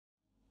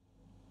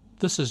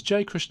This is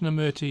J.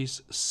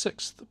 Krishnamurti's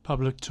sixth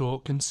public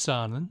talk in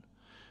Saanen,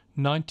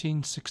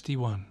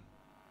 1961.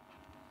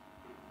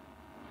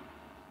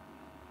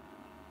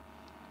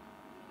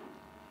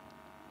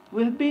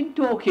 We have been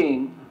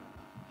talking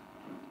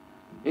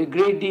a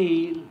great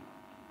deal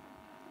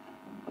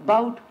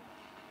about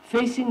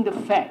facing the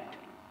fact,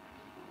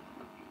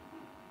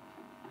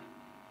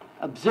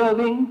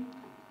 observing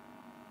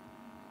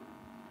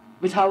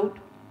without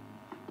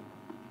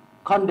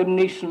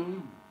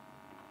condemnation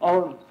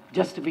or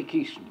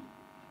justification,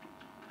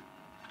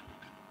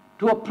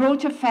 to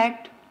approach a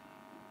fact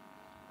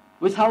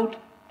without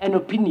an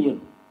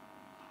opinion,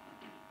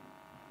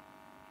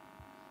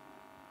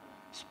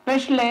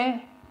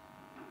 especially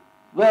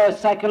where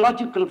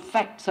psychological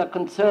facts are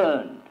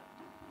concerned.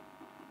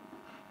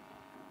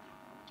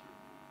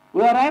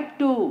 We are apt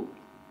to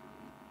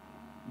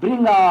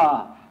bring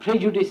our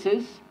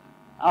prejudices,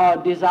 our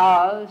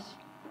desires,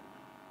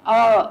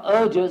 our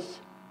urges,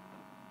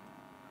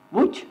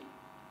 which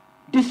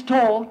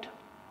distort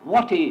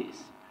what is,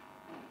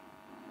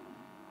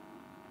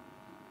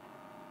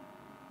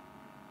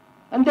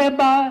 and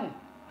thereby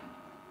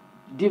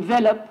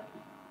develop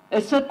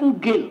a certain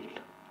guilt,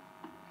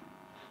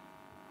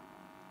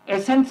 a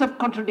sense of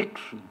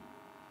contradiction,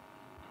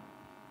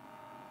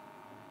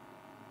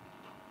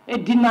 a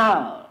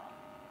denial.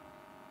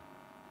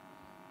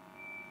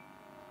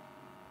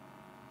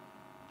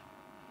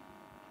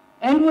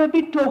 And we've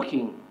been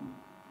talking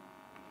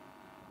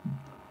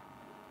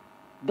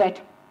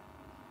that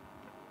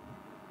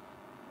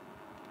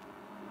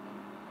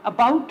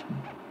about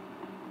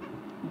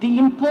the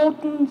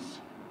importance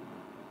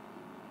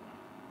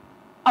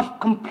of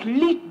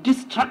complete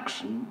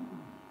destruction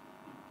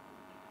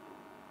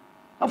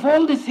of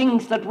all the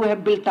things that we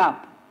have built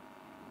up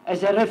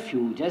as a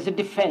refuge, as a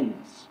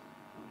defense.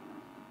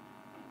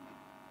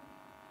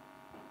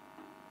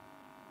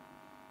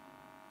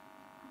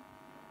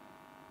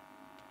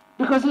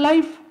 Because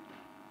life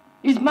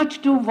is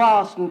much too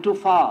vast and too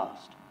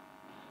fast,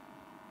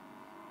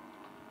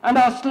 and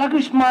our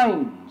sluggish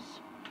minds,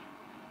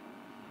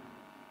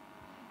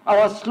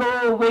 our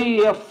slow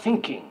way of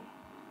thinking,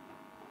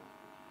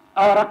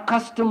 our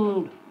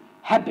accustomed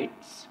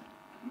habits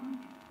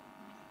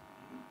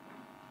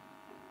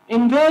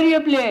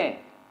invariably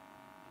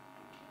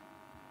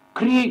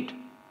create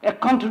a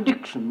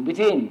contradiction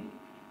within,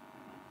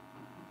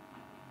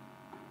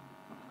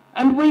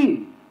 and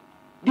we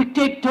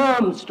dictate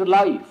terms to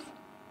life.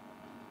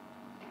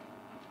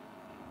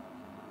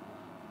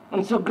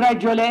 And so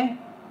gradually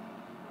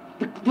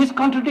this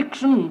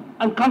contradiction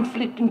and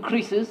conflict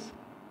increases,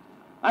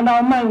 and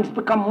our minds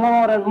become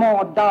more and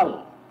more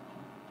dull.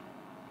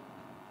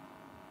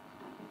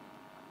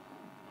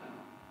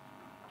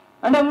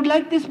 And I would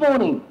like this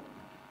morning,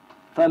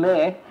 if I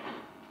may,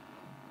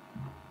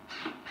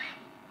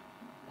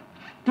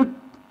 to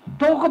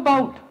talk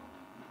about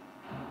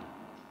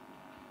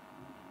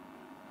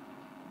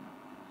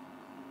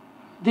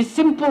the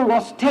simple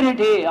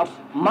austerity of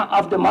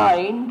the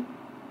mind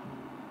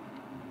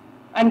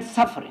and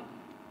suffering.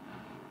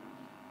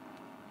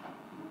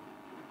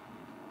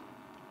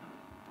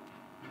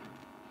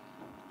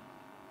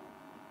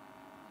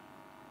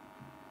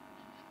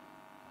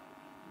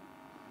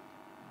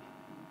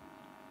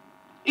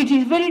 It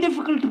is very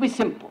difficult to be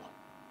simple,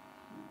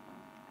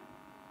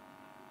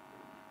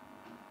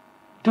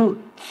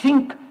 to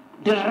think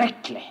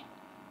directly,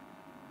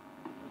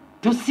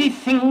 to see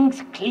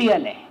things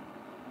clearly,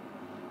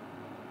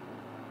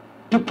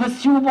 to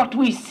pursue what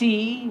we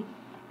see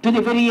to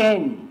the very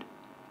end,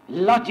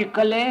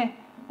 logically,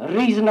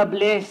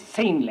 reasonably,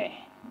 sanely.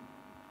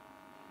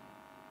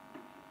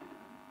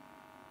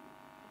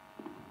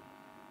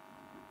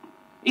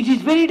 It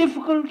is very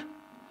difficult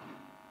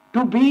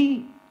to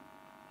be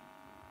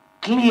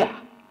clear,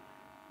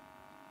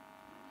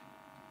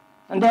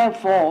 and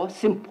therefore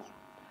simple.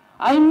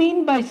 I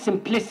mean by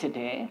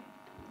simplicity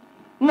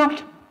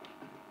not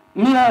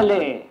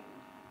merely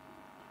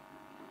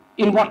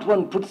in what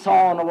one puts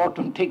on or what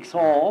one takes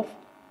off.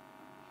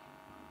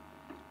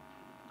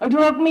 I do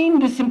not mean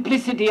the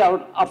simplicity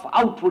of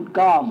outward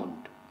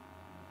garment,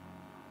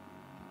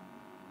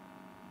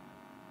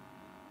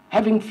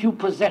 having few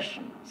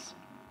possessions,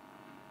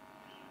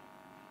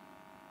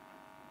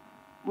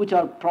 which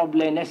are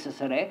probably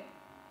necessary,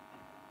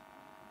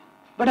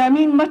 but I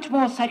mean much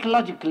more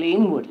psychologically,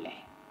 inwardly.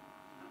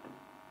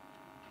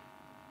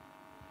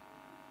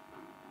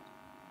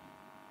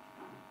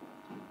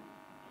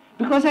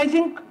 Because I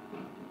think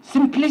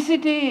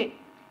simplicity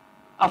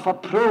of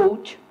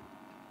approach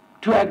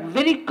to a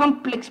very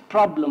complex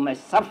problem as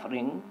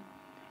suffering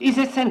is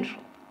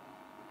essential.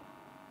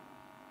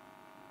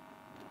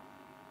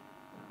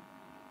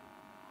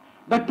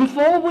 But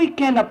before we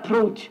can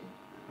approach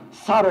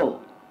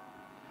sorrow,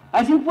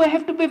 I think we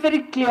have to be very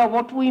clear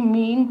what we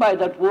mean by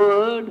that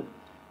word,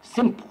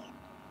 simple.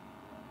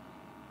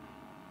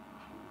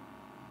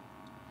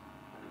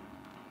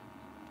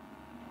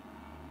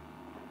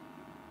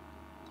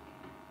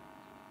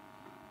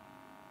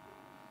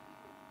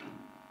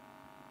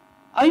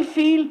 I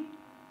feel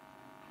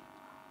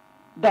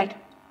that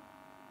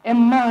a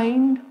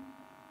mind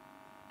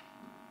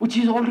which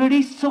is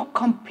already so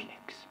complex,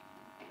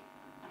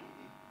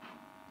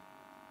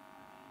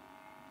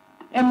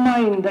 a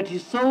mind that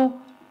is so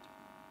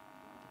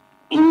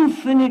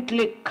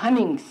infinitely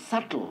cunning,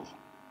 subtle,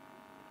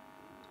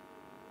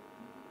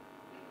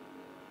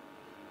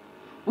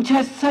 which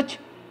has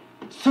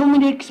so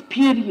many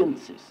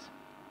experiences,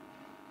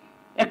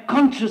 a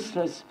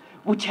consciousness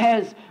which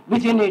has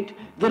within it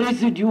the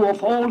residue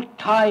of all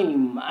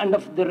time and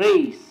of the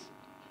race.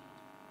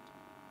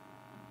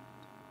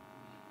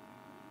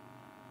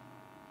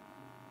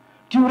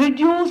 To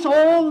reduce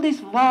all this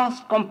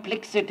vast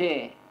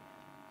complexity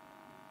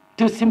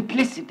to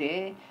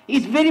simplicity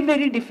is very,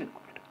 very difficult.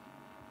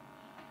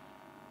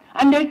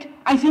 And yet,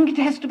 I think it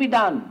has to be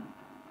done.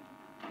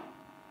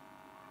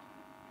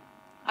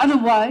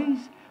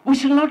 Otherwise, we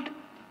shall not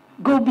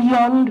go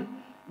beyond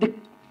the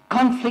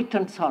conflict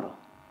and sorrow.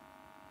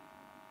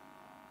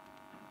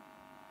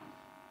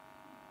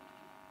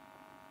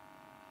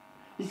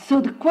 So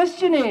the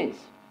question is,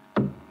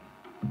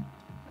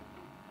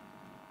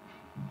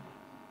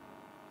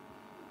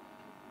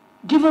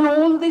 given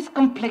all this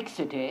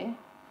complexity,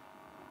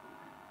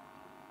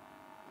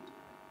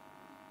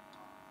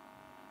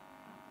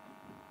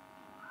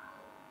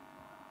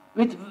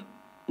 with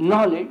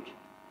knowledge,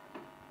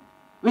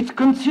 with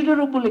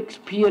considerable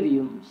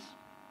experience,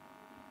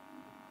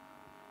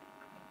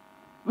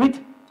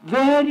 with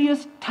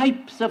various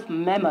types of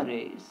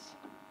memories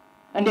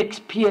and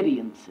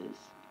experiences,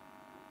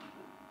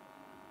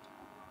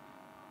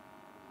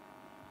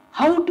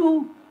 how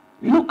to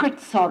look at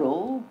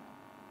sorrow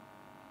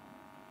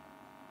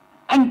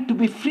and to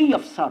be free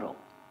of sorrow,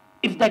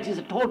 if that is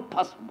at all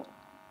possible.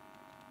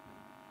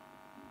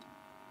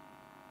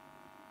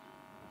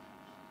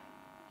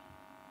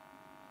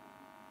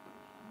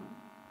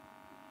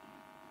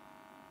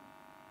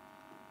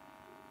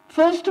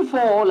 First of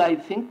all, I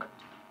think,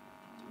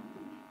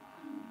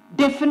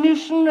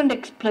 definition and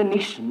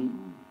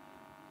explanation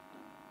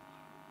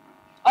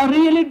are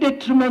really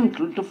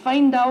detrimental to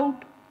find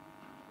out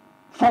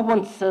for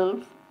oneself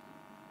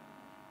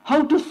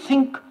how to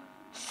think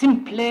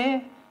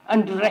simply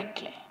and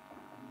directly.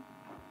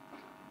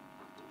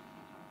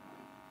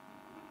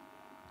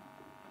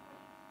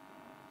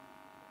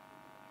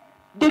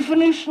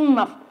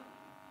 Definition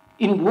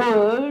in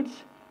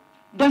words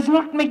does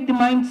not make the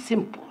mind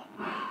simple.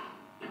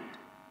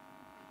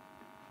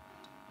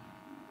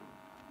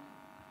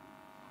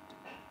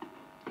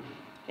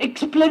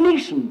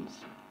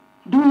 Explanations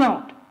do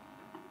not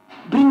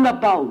bring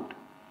about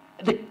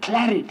the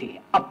clarity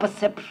of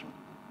perception.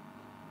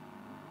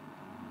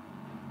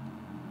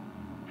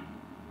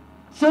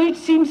 So it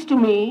seems to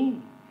me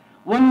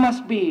one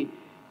must be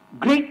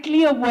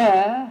greatly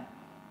aware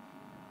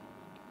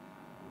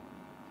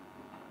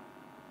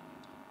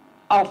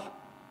of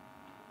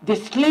the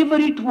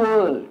slavery to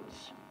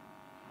words,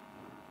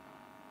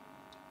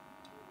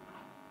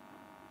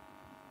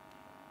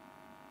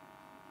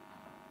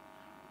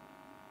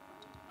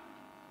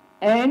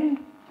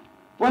 and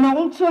one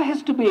also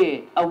has to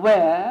be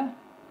aware,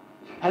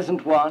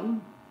 hasn't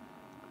one,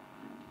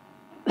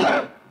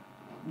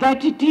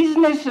 that it is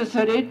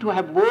necessary to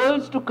have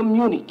words to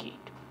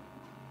communicate.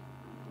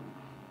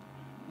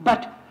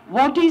 But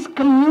what is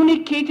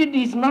communicated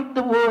is not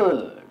the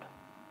word.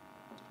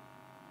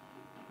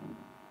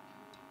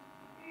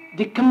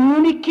 The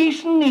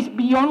communication is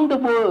beyond the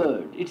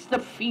word, it's the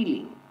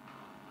feeling,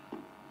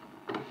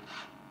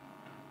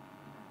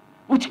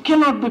 which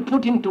cannot be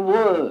put into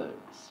words.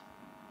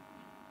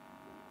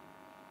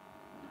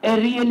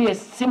 A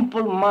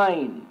simple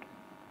mind,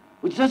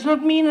 which does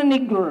not mean an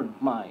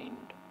ignorant mind,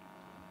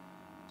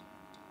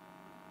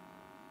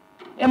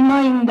 a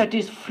mind that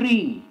is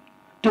free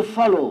to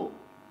follow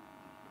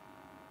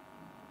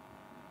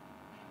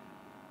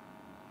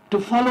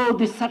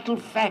the subtle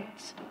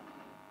facts,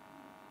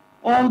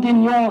 all the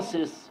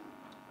nuances,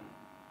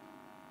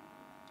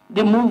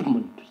 the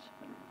movements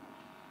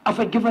of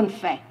a given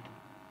fact.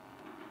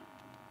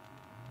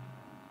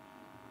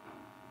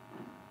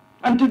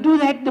 And to do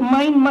that, the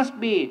mind must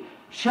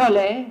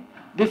surely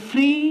be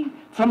free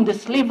from the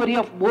slavery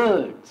of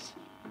words.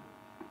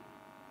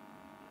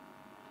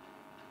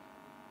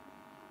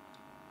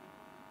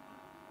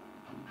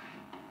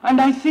 And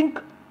I think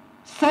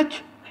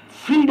such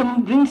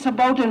freedom brings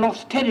about an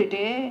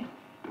austerity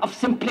of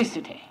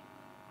simplicity.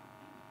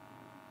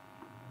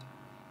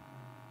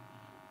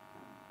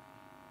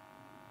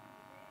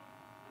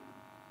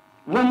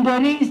 When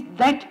there is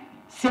that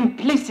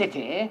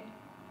simplicity,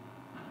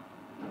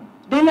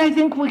 then I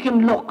think we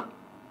can look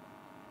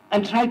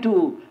and try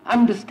to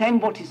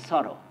understand what is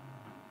sorrow.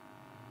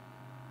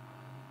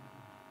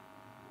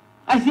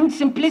 I think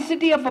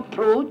simplicity of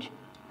approach,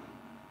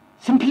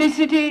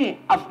 simplicity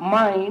of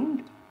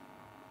mind,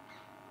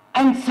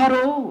 and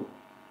sorrow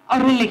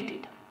are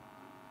related.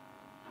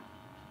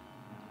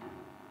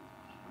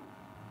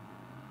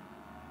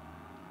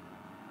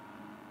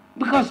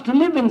 Because to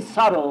live in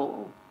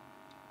sorrow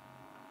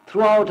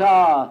throughout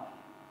our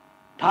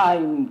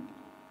time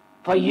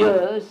for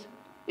years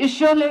is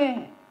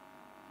surely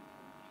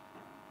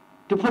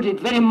to put it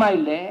very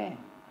mildly,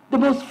 the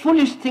most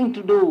foolish thing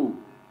to do.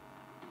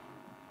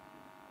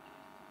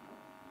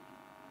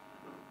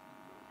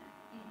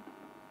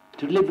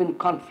 To live in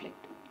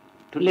conflict,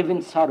 to live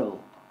in sorrow,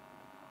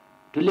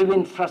 to live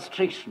in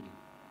frustration,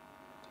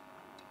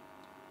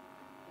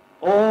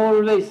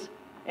 always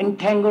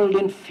entangled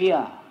in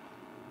fear,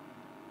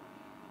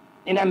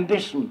 in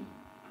ambition,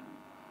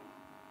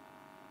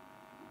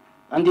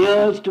 and the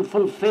urge to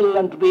fulfill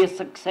and to be a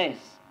success,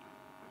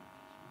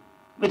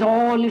 with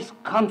all its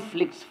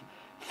conflicts,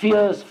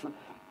 fears,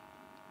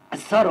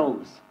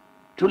 sorrows,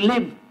 to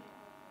live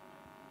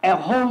a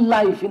whole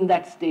life in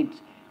that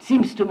state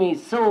seems to me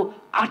so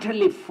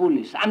utterly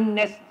foolish,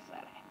 unnecessary.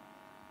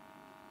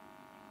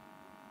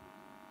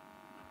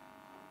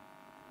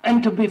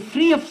 And to be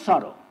free of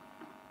sorrow,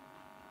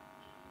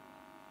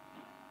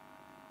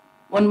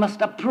 one must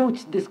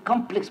approach this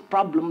complex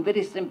problem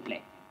very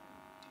simply.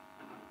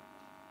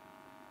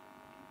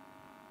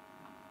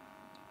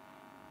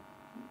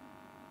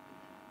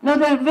 Now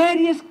there are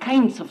various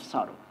kinds of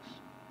sorrows.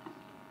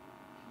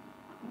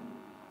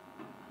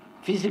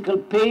 Physical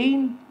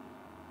pain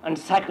and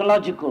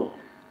psychological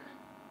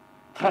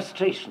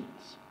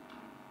frustrations.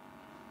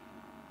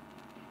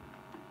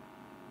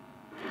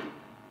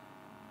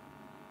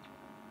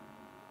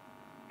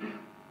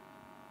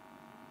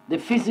 The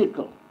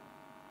physical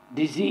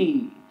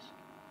disease,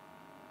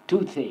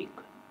 toothache,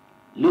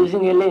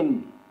 losing a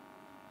limb,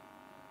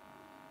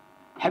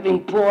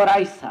 having poor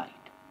eyesight,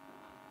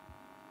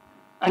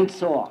 and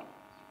so on.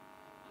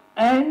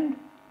 And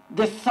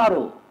the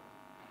sorrow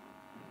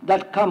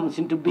that comes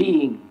into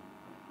being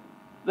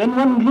when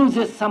one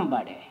loses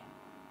somebody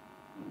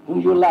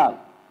whom you love,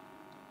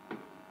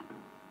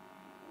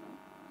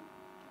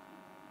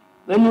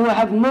 when you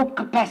have no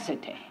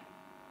capacity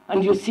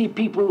and you see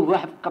people who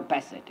have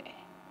capacity.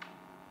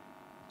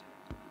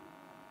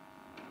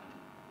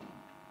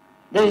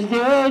 There is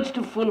the urge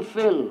to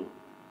fulfill,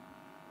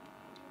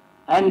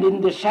 and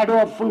in the shadow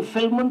of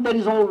fulfillment there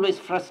is always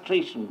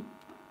frustration,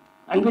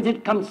 and with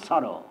it comes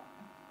sorrow.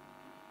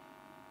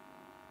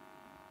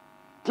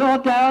 So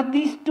there are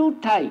these two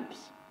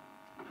types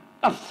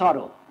of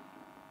sorrow,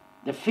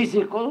 the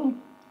physical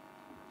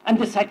and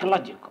the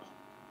psychological.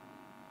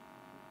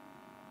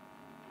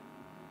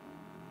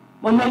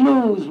 When we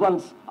lose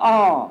one's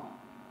arm,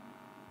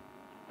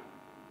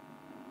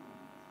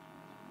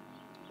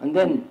 and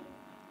then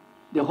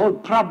the whole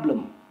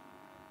problem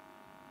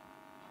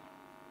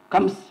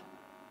comes,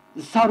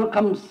 the sorrow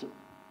comes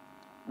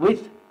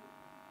with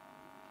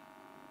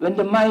when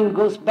the mind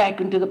goes back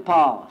into the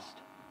past,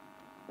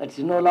 that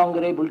is no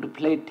longer able to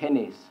play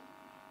tennis,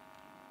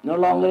 no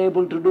longer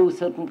able to do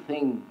certain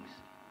things,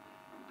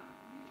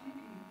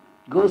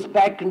 goes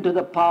back into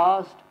the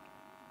past,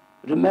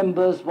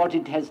 remembers what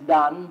it has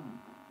done,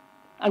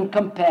 and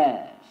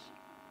compares.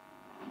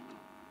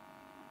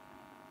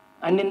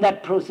 And in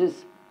that process,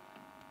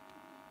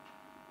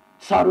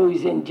 sorrow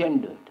is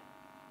engendered.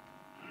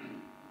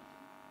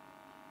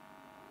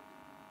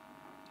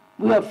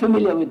 We are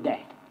familiar with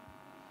that.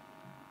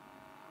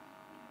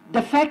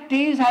 The fact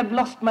is, I've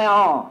lost my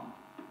arm.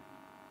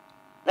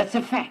 That's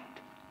a fact.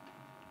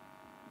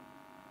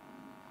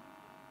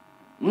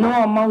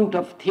 No amount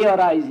of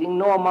theorizing,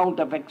 no amount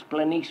of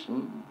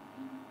explanation,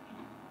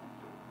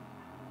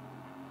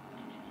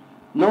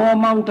 no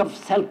amount of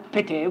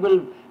self-pity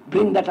will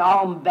bring that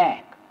arm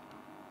back.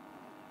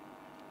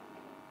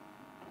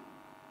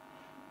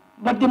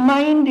 But the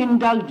mind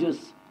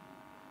indulges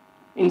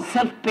in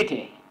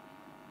self-pity,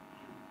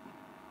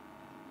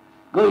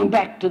 going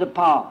back to the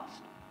past.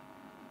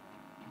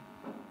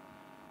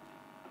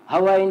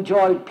 How I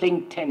enjoyed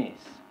playing tennis,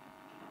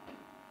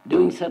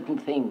 doing certain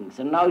things,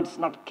 and now it's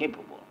not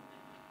capable.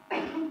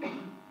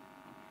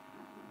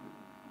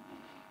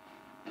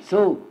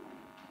 So,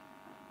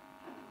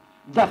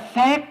 the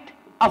fact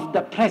of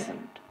the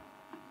present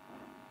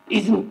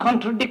is in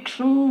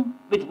contradiction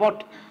with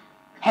what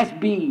has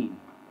been.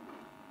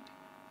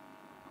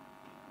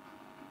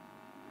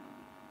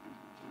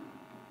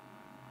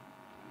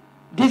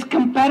 This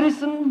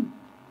comparison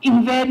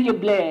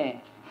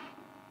invariably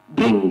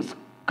brings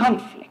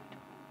conflict.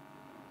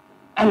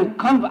 And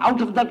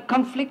out of that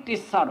conflict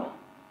is sorrow.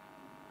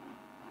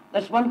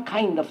 That's one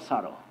kind of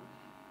sorrow.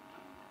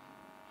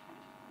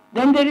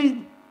 Then there is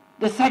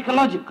the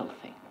psychological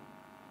thing.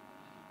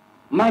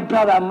 My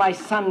brother, my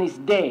son is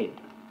dead.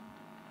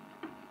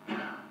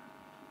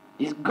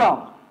 He's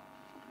gone.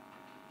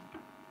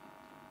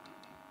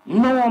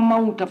 No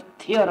amount of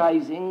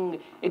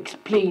theorizing,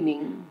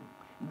 explaining,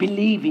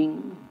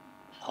 believing,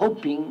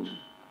 hoping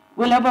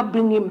will ever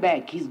bring him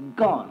back. He's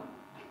gone.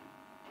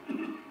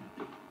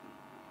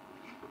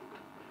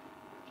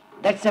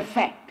 That's a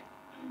fact.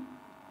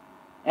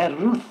 A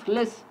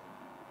ruthless,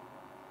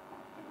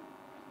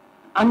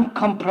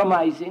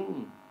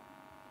 uncompromising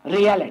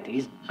reality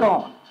is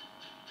gone.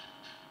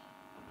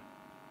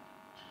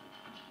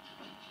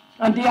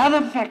 And the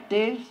other fact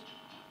is,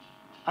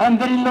 I'm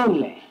very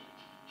lonely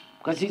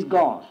because he's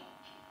gone.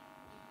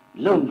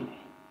 Lonely.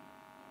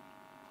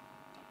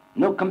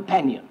 No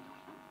companion.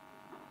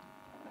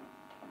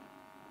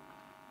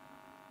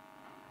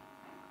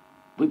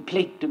 We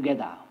played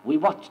together, we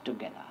watched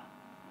together,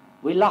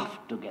 we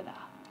laughed together.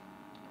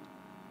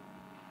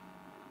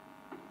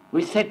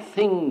 We said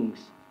things.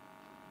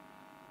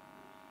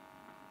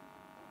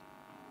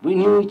 We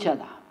knew each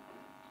other.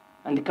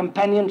 And the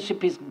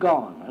companionship is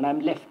gone, and I'm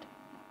left.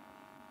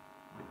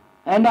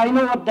 And I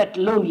know what that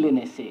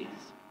loneliness is.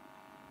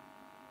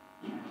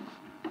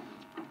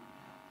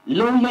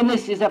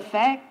 Loneliness is a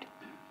fact,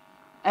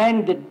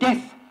 and the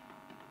death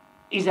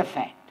is a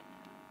fact.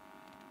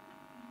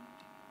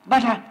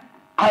 But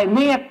I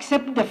may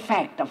accept the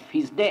fact of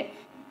his death.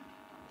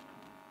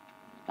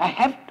 I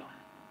have to.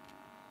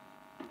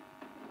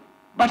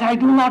 But I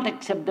do not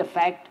accept the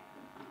fact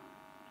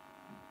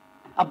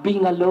of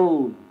being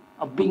alone,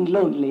 of being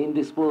lonely in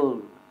this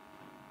world.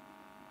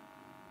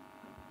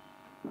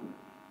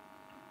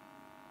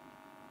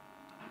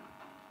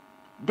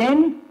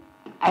 Then,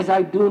 as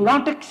I do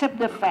not accept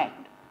the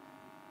fact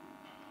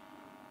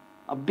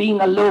of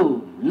being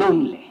alone,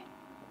 lonely,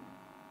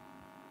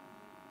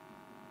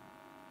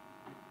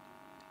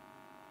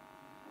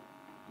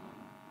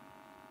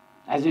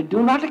 as I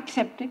do not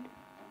accept it,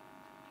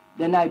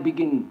 then I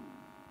begin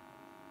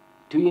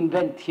to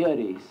invent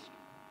theories,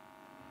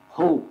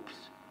 hopes,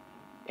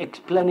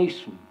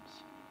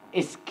 explanations,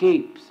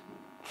 escapes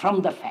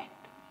from the fact.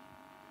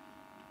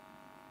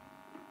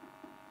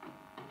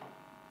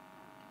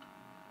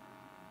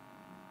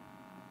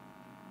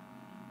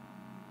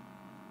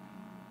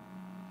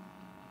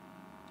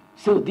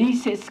 So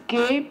these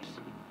escapes,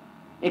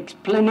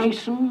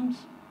 explanations,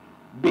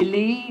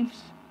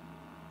 beliefs,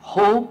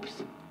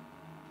 hopes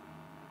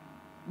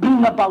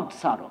bring about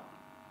sorrow.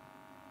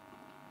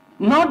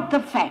 Not the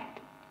fact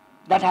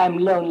that I am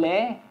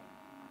lonely,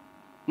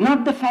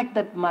 not the fact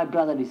that my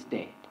brother is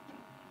dead.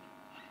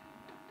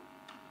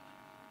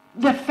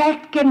 The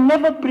fact can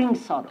never bring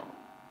sorrow.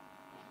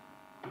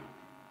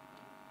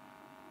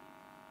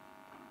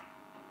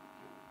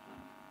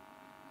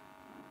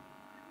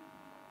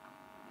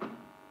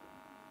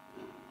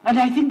 And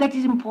I think that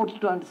is important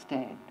to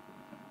understand.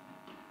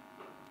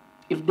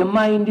 If the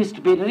mind is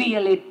to be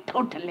really,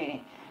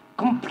 totally,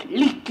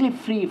 completely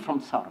free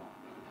from sorrow.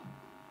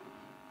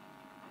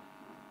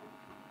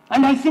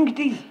 And I think it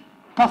is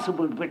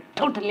possible to be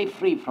totally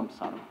free from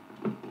sorrow.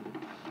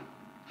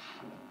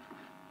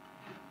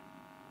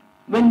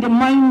 When the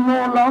mind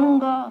no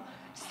longer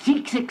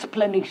seeks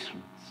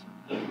explanations,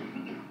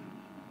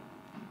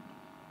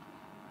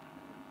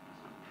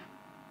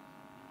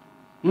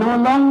 no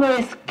longer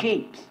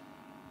escapes,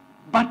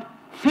 but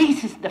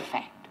faces the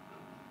fact.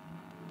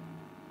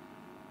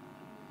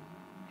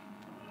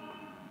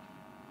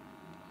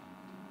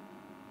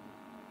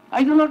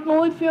 I do not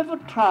know if you ever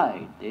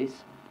tried this.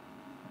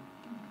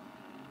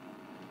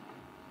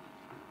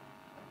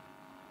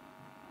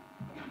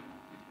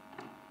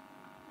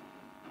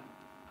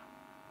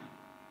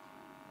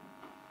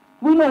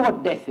 We know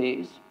what death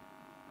is.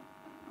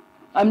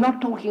 I'm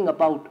not talking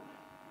about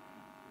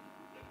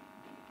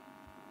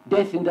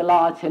death in the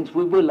large sense,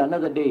 we will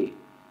another day.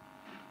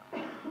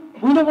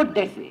 We know what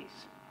death is.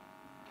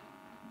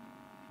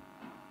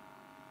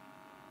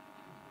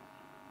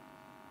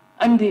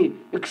 And the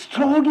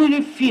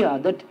extraordinary fear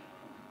that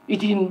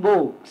it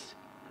invokes.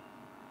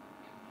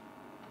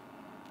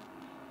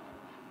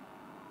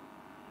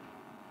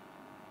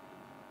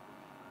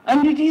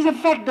 And it is a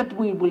fact that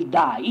we will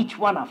die, each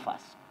one of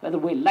us, whether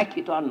we like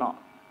it or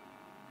not.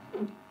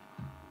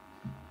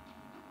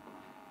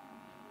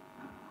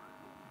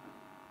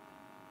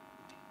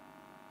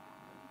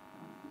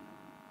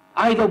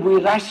 Either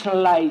we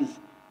rationalize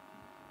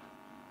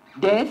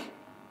death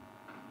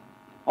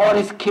or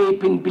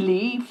escape in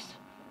beliefs,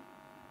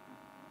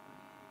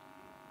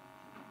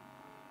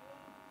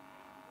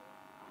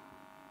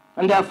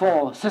 and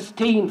therefore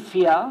sustain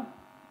fear,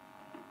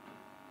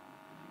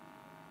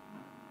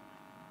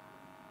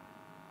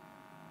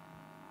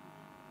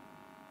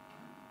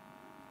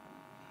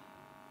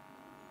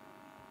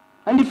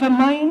 and if a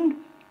mind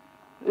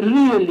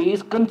really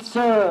is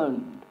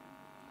concerned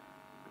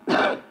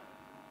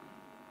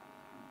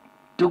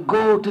to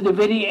go to the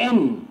very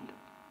end,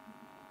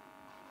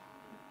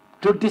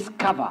 to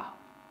discover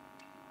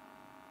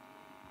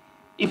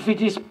if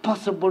it is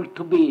possible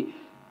to be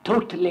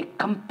totally,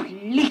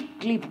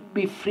 completely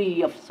be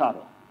free of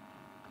sorrow.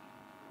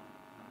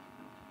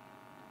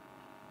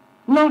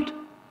 Not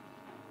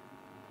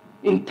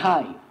in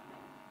time,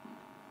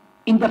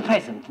 in the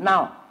present,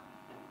 now.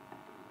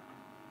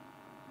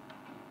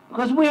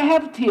 Because we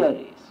have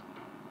theories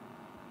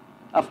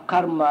of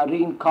karma,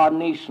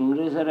 reincarnation,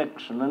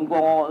 resurrection, and go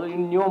on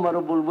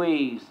innumerable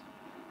ways,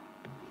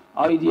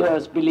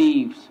 ideas,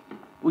 beliefs,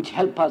 which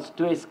help us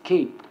to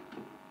escape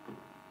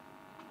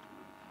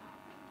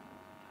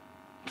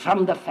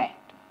from the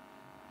fact.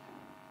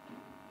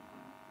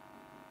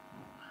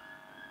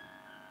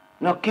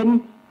 Now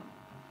can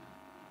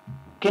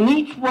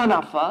each one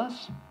of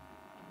us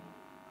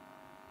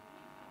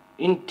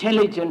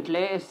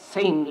intelligently,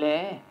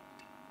 sanely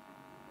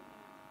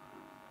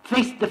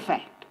face the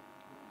fact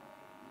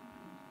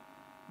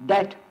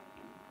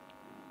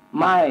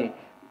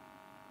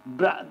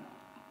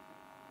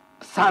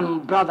son,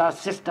 brother,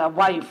 sister,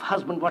 wife,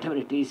 husband, whatever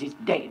it is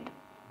dead.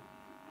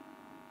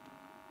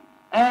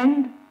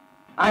 And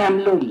I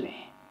am lonely.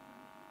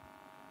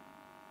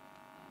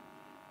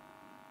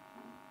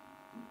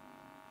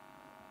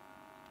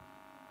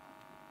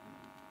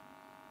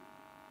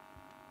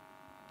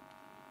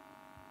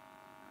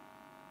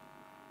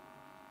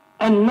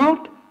 And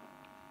not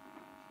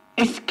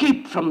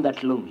escape from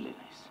that loneliness.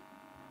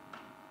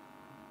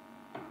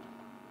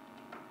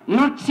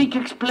 Not seek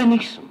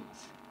explanations.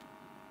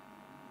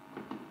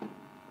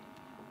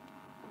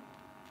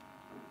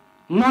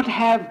 Not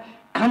have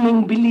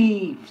cunning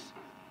beliefs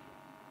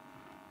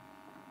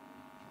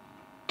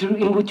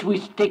in which we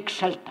take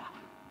shelter.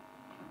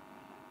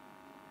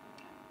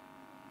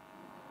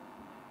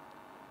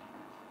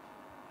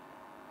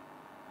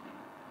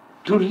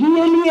 To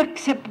really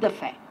accept the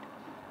fact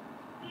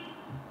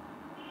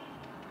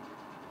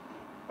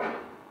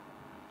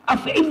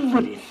of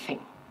everything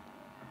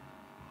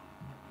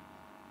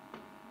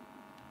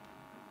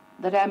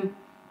that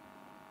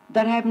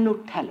I have no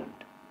talent,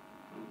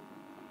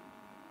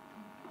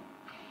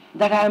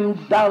 that I am a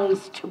dull,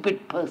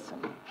 stupid person,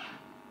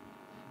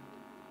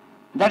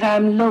 that I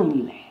am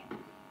lonely,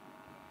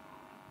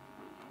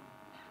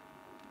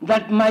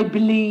 that my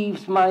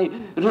beliefs, my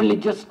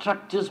religious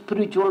structures,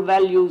 spiritual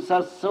values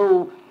are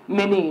so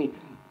many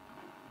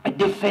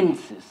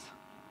defenses.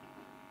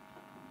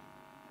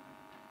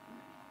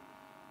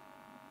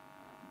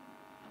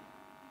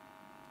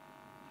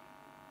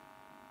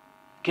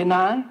 Can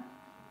I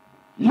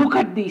look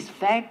at these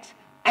facts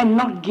and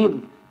not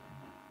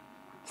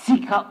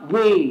seek out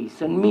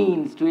ways and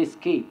means to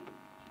escape?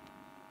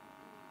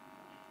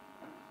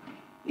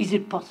 Is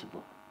it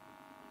possible?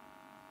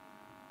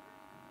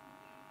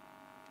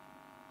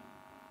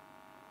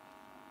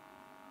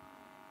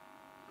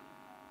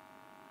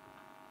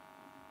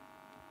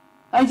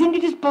 I think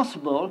it is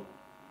possible,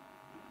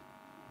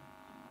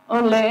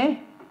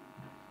 only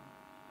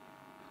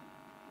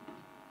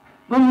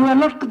when you are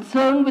not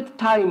concerned with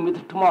time,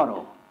 with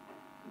tomorrow.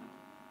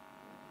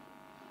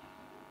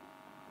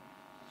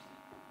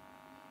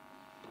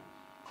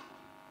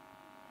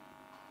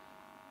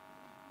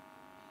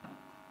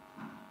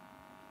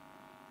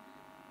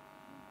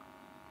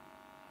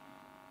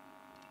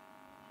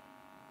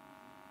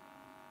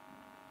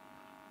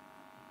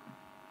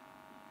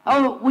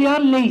 We are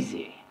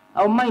lazy.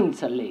 Our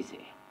minds are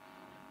lazy.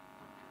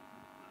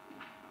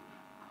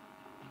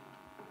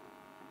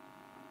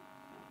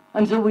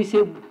 And so we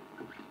say,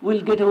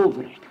 we'll get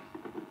over it.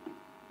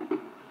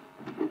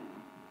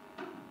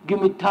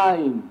 Give me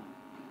time.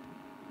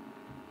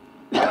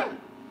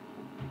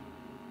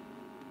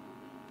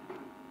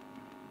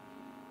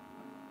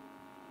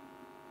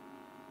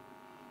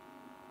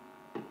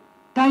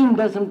 Time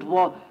doesn't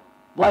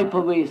wipe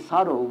away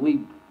sorrow.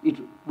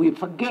 We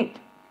forget.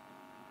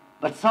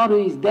 But sorrow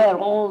is there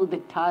all the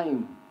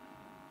time.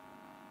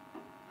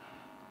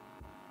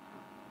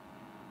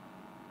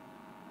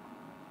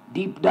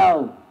 Deep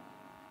down.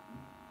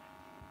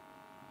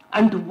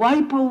 And to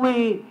wipe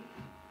away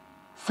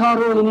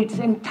sorrow in its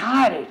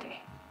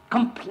entirety,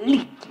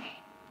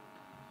 completely,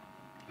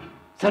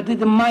 so that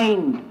the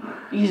mind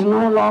is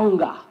no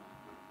longer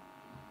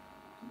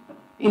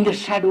in the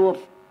shadow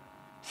of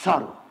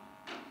sorrow.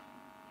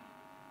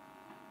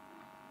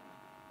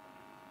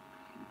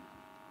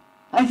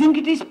 I think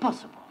it is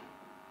possible.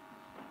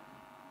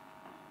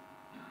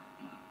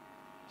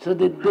 So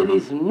that there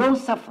is no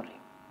suffering.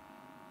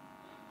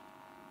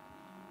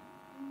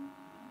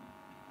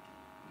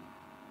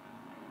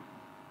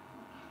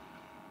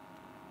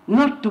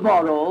 Not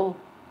tomorrow,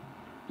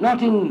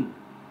 not in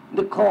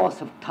the course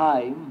of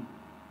time,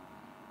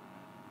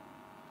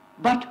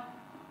 but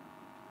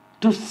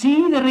to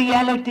see the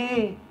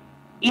reality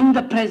in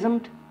the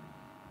present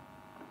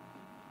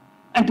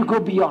and to go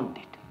beyond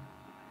it.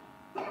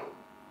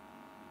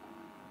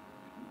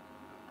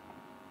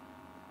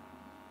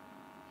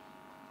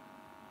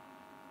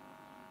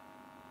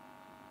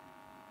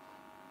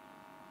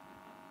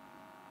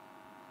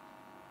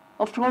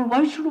 After all,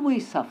 why should we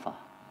suffer?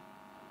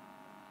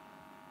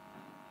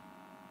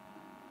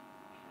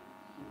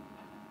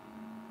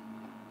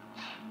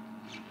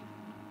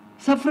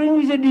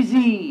 Suffering is a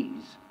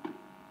disease.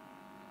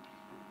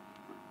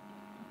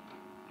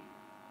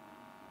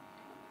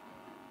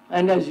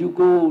 And as you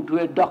go to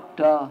a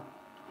doctor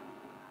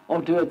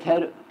or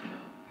to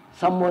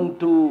someone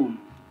to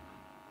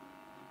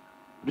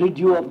rid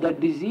you of that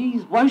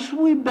disease, why should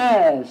we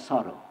bear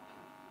sorrow?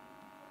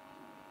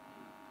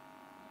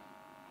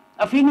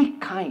 Of any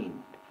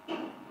kind.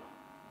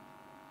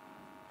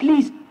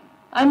 Please,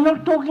 I'm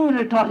not talking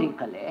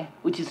rhetorically,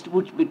 which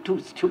would be too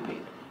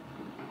stupid.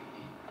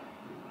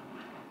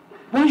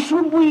 Why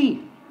should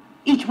we,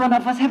 each one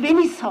of us, have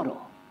any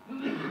sorrow?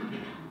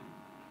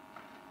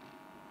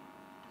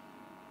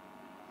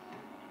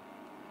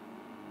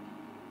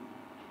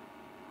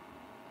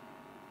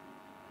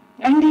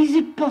 And is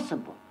it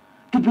possible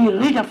to be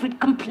rid of it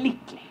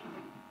completely?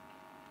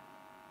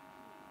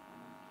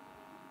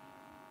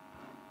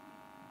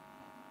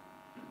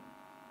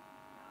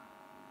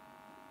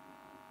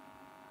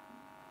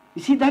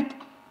 You see, that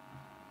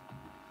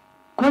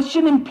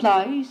question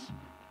implies,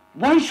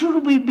 why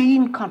should we be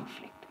in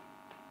conflict?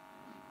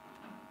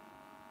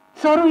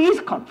 Sorrow is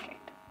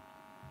conflict.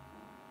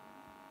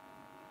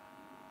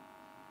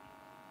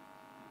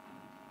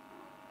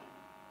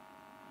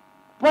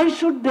 Why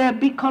should there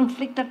be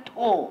conflict at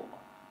all?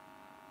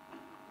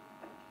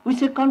 We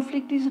say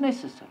conflict is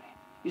necessary,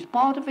 it's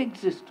part of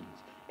existence.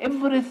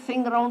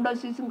 Everything around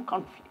us is in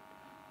conflict.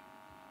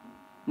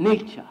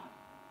 Nature.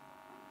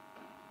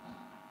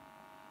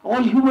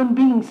 All human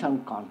beings are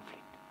in conflict.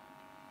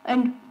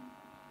 And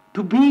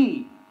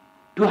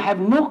to have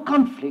no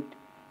conflict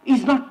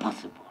is not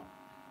possible.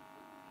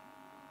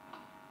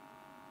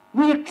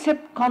 We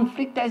accept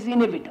conflict as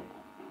inevitable,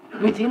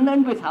 within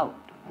and without,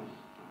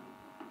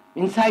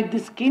 inside the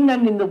skin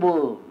and in the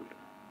world.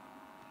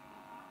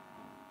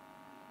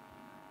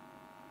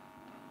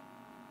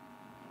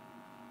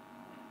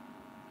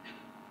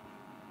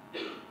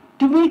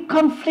 To me,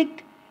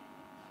 conflict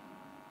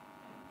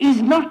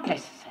is not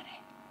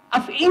necessary,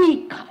 of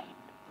any kind.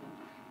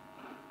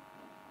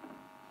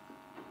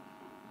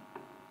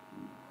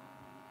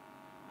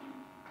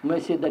 You may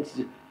say that's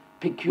a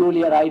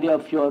peculiar idea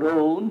of your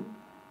own.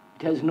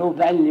 It has no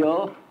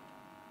value.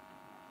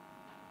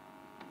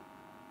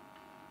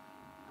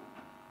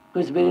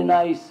 It's very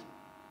nice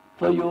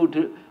for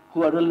you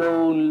who are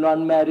alone,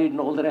 unmarried, and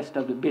all the rest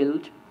of the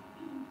bilge.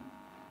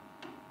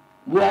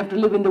 We have to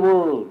live in the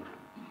world.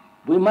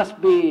 We must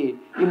be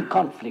in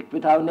conflict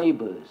with our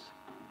neighbors.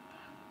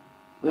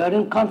 We are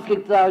in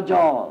conflict with our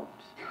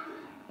jobs.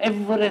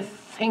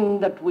 Everything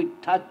that we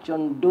touch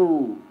and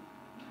do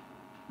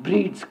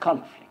breeds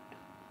conflict.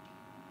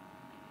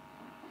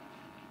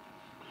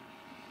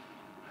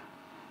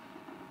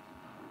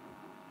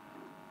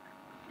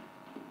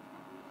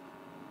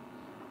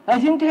 I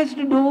think it has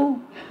to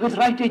do with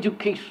right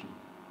education.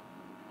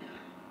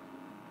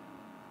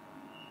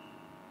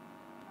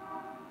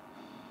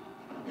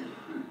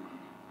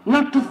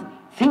 Not to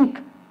think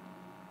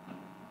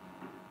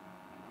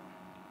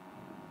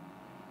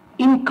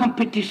in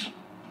competition,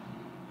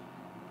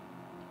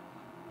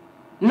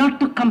 not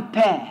to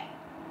compare.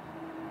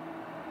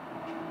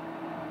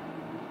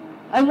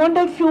 I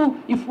wonder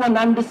if one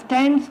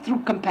understands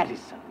through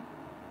comparison.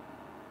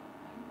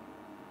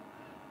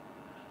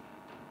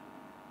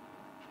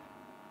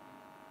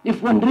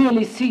 If one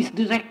really sees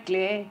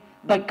directly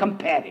by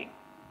comparing.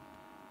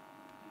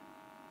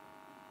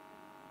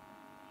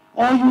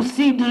 Or you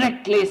see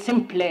directly,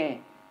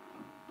 simply,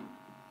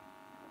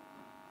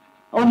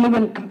 only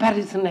when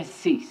comparison has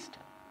ceased.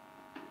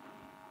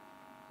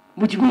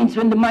 Which means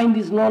when the mind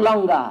is no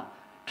longer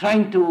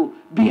trying to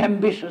be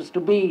ambitious, to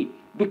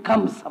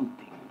become something.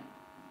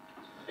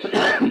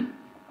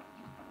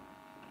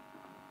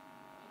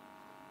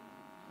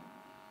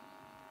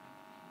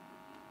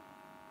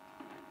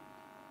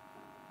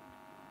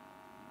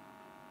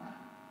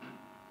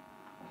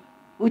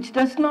 Which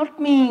does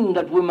not mean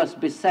that we must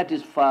be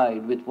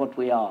satisfied with what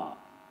we are.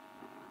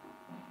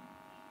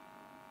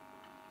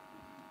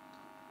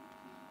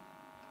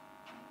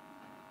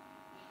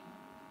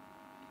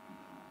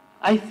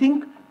 I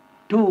think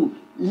to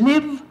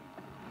live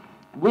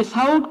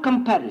without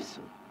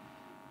comparison,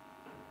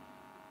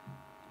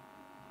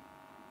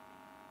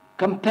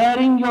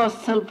 comparing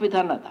yourself with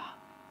another,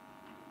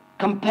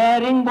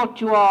 comparing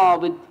what you are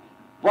with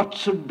what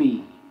should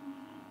be,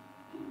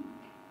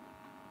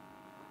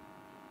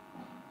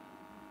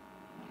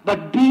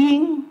 but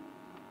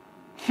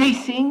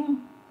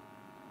facing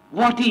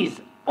what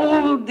is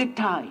all the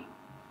time,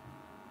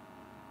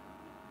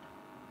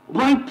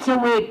 wipes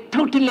away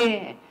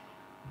totally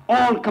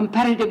all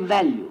comparative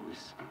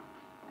values,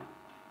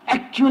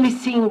 actually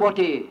seeing what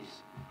is.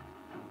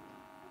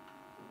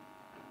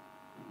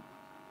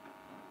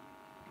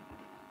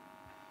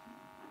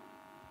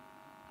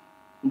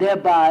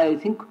 Thereby, I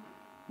think,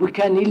 we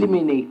can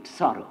eliminate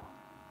sorrow.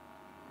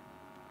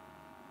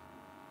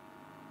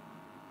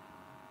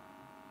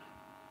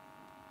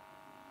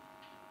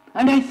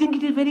 And I think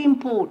it is very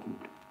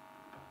important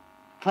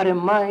for a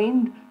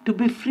mind to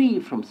be free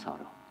from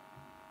sorrow.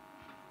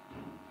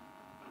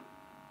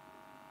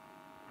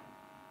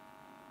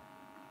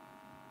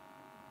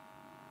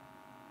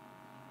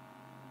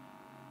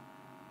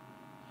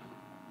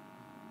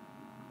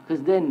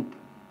 Because then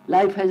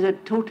life has a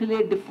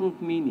totally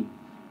different meaning.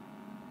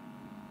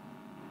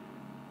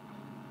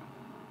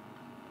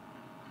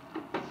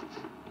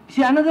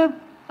 See, another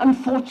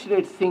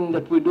unfortunate thing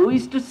that we do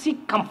is to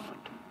seek comfort.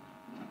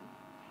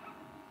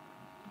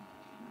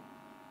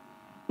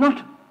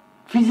 Not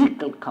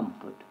physical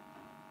comfort,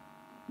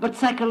 but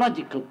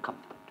psychological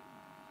comfort.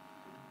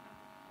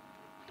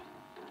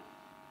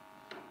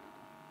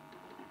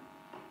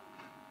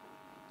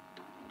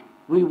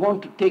 We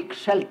want to take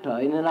shelter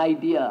in an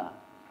idea.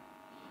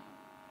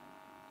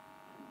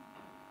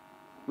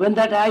 When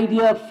that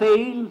idea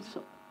fails,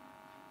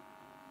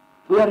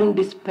 we are in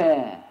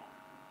despair,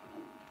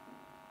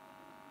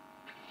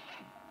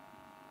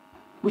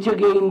 which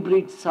again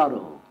breeds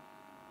sorrow.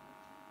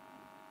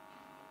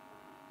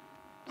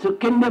 So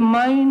can the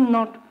mind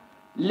not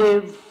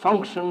live,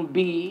 function,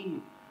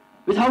 be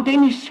without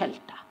any shelter.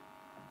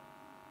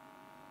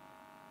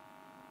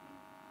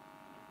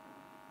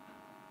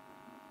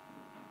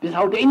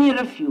 Without any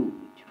refuge.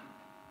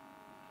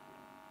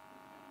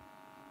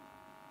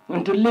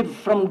 And to live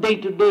from day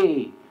to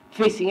day,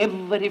 facing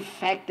every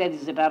fact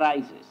as it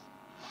arises.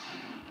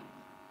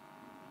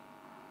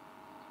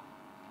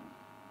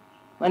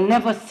 And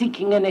never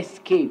seeking an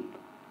escape.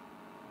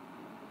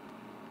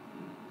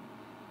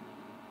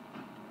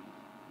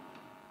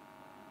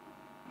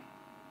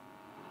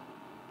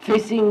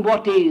 Facing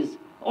what is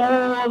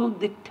all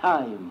the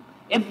time,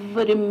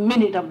 every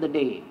minute of the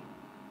day.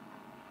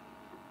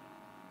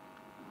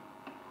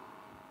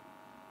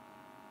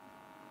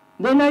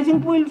 Then I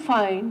think we'll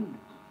find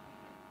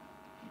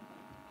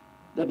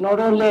that not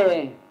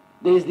only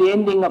there is the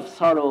ending of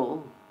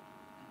sorrow,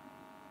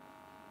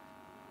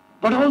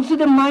 but also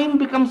the mind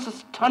becomes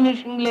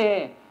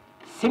astonishingly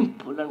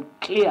simple and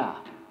clear.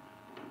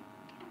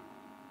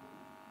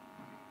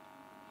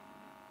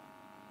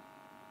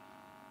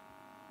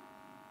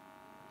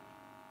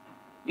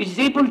 It is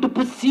able to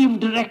perceive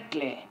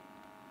directly,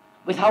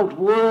 without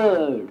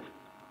word,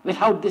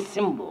 without the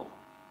symbol.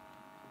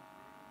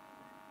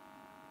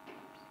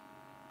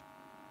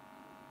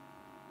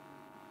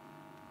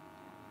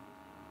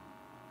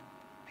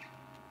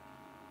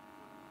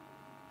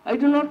 I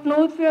do not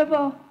know if you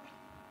ever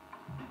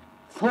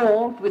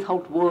thought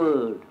without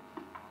word.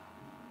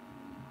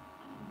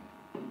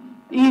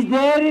 Is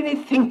there any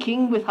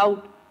thinking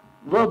without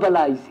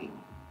verbalizing?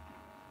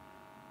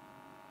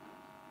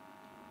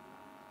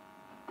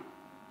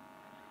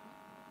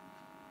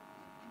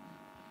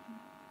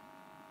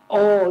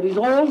 Or is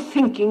all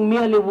thinking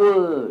merely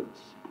words?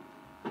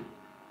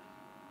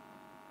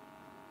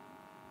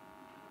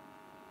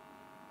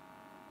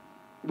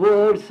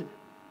 Words,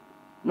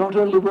 not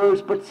only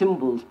words but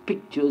symbols,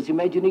 pictures,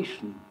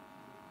 imagination.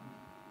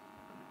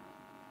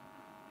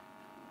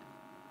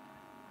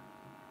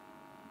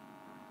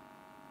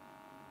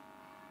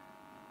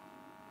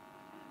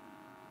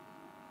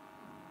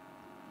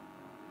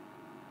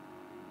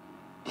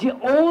 See,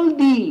 all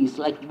these,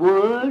 like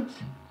words,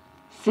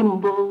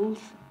 symbols,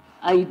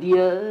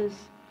 ideas,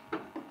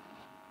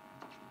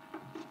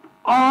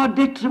 are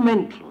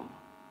detrimental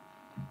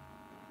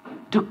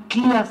to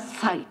clear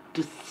sight,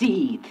 to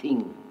see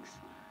things.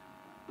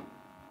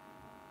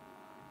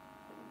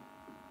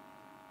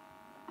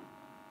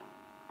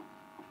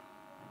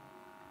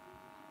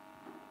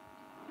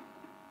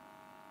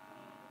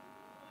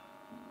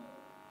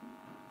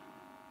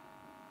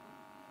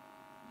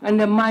 And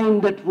a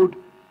mind that would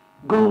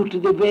go to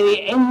the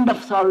very end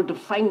of sorrow to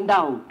find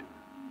out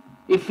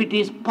if it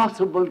is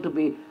possible to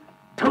be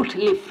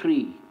totally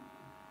free,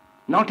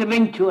 not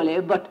eventually,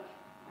 but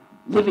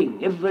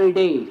living every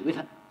day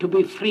to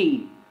be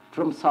free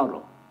from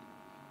sorrow.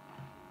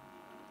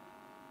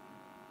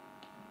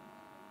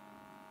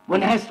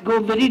 One has to go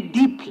very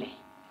deeply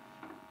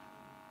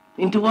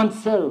into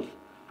oneself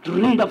to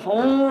read of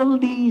all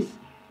these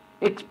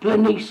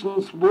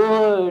explanations,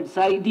 words,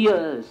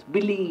 ideas,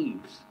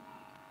 beliefs.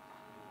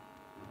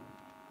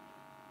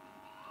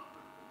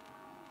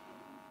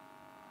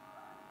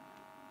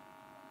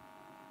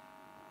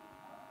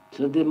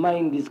 So the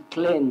mind is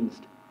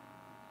cleansed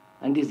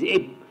and is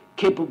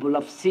capable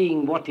of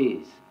seeing what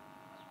is.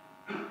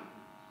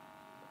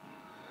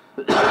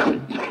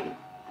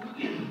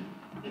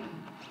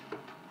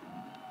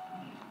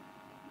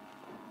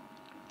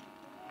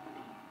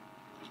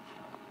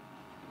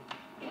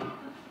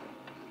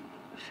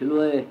 Shall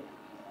we?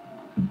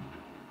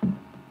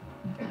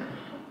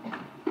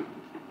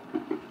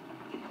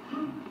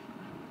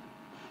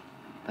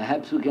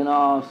 Perhaps we can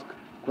ask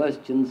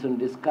questions and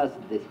discuss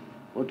this,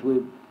 what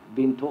we've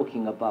been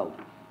talking about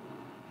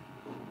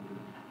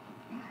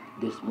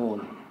this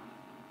morning.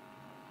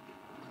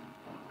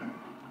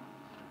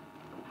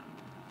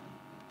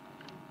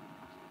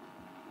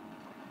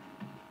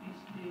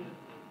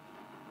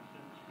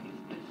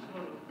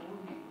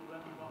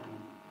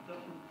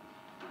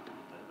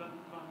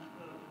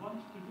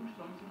 Wants to do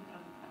something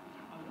and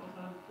on the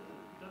other hand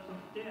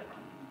doesn't dare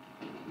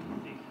to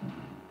think.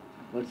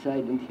 What's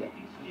I didn't hear? Is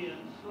there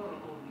sorrow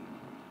only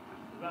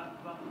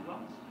one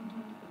wants to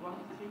do one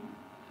thing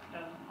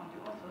and on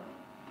the other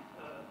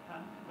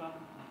hand one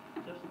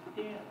doesn't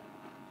dare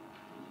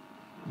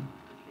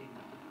to think.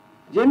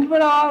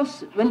 Gentlemen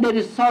asks, when there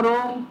is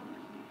sorrow,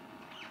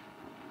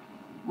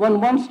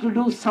 one wants to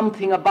do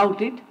something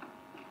about it,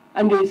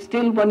 and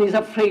still one is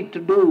afraid to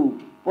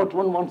do what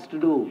one wants to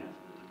do. Yes.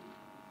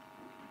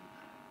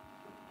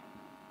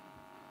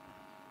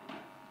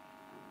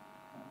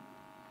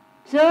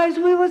 So as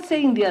we were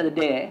saying the other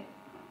day,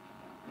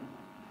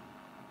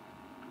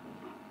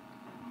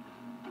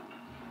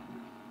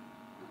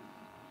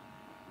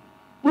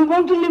 we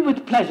want to live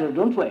with pleasure,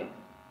 don't we?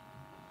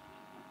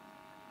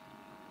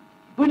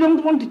 We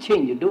don't want to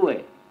change it, do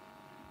we?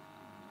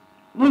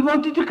 We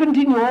want it to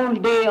continue all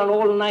day and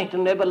all night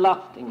and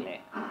everlastingly.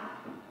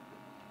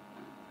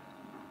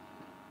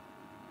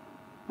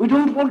 We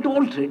don't want to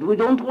alter it. We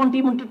don't want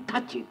even to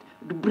touch it,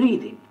 to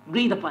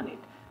breathe upon it,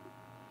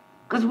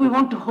 because we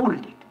want to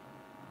hold it.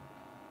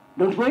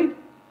 Don't we?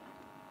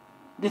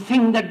 the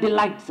thing that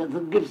delights us,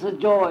 that gives us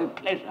joy,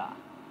 pleasure,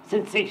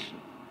 sensation.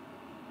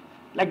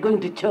 Like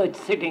going to church,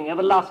 sitting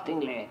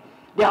everlastingly,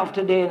 day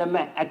after day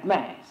at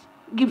Mass.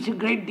 It gives you a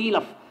great deal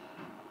of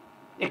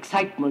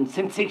excitement,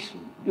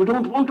 sensation. You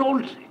don't want to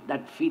alter it,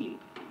 that feeling.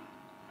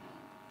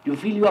 You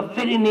feel you are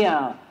very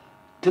near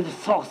to the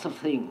source of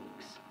things.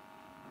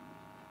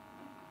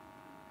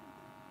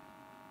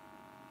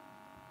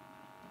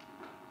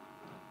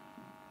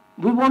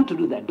 We want to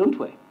do that, don't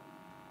we?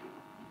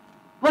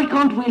 Why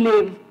can't we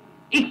live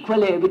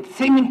equally with the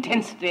same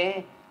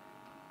intensity,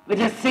 with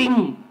the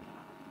same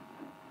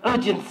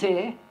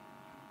urgency,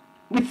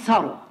 with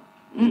sorrow?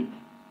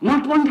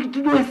 Not wanting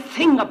to do a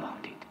thing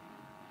about it.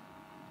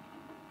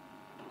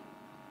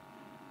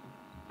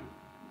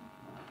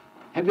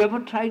 Have you ever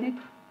tried it?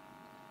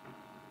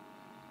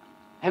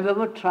 Have you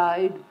ever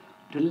tried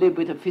to live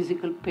with a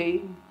physical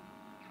pain?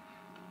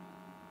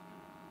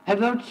 Have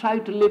you ever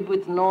tried to live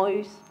with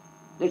noise?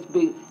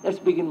 Let's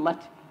begin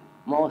much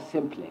more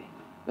simply.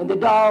 When the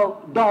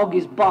dog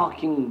is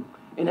barking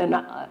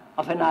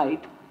of a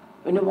night,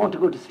 when you want to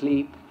go to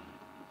sleep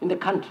in the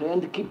country,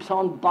 and it keeps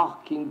on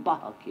barking.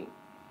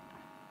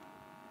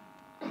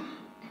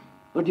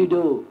 What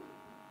do?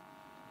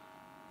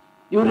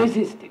 You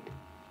resist it.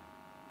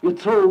 You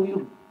throw,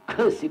 you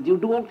curse it, you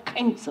do all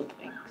kinds of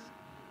things.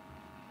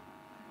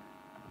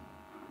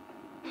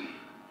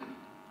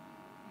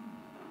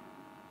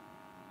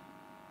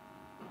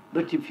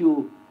 But if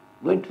you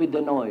went with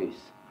the noise,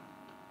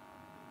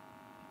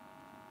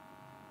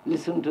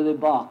 listen to the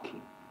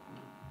barking,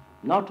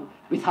 not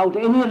without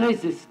any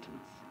resistance.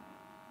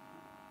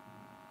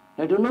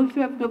 I don't know if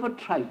you have ever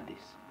tried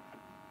this.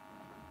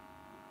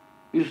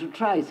 You should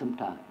try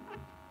sometime.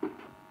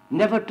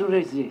 Never to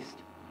resist.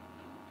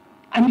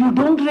 And you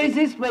don't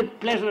resist where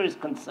pleasure is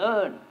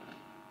concerned.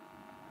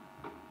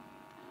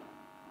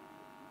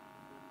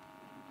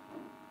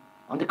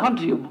 On the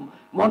contrary, you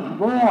want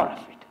more of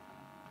it.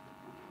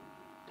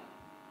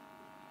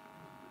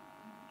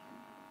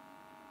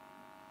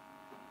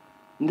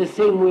 In the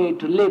same way,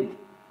 to live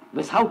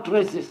without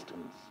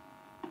resistance,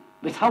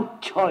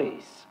 without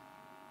choice,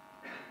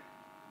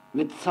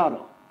 with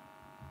sorrow,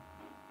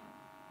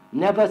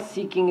 never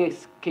seeking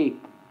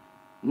escape,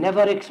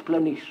 never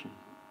explanation,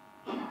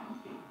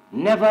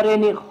 never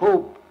any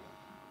hope,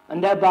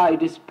 and thereby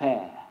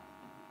despair,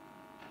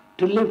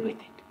 to live with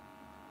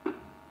it.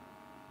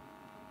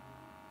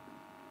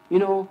 You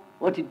know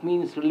what it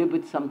means to live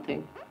with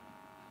something?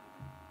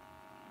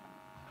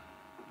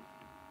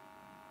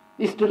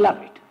 Is to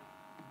love it.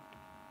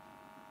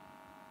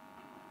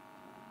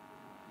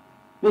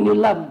 When you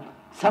love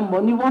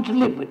someone, you want to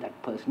live with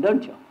that person,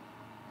 don't you?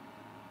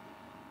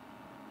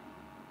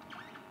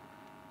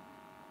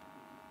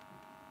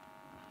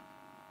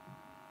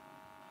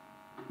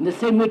 In the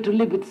same way, to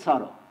live with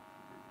sorrow.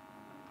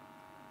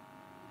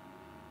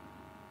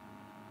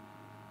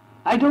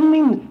 I don't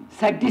mean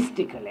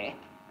sadistically,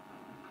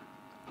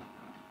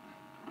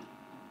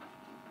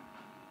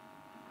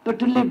 but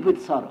to live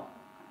with sorrow.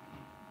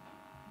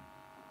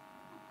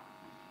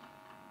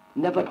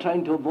 Never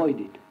trying to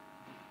avoid it.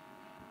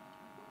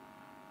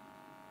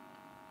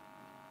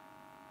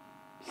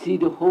 See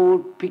the whole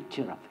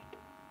picture of it,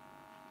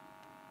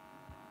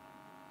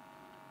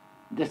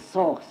 the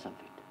source of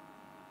it,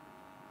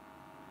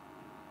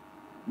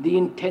 the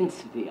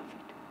intensity of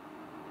it,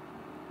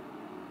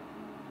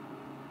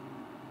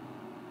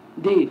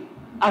 the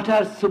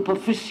utter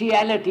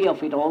superficiality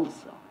of it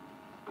also.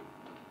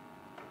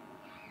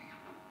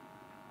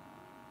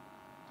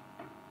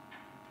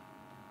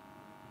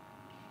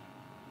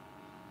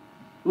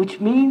 Which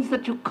means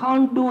that you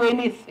can't do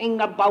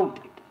anything about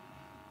it.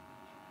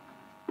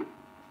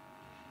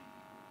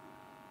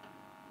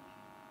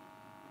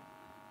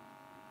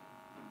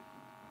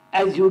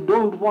 As you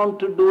don't want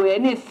to do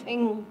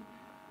anything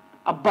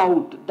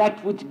about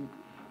that which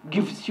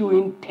gives you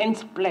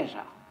intense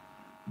pleasure.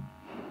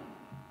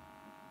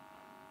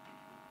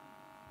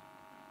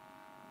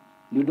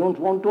 You don't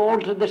want to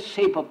alter the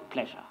shape of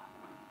pleasure.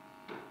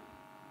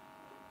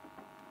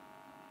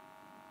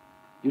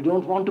 You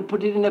don't want to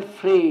put it in a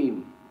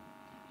frame.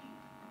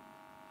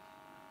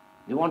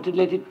 You want to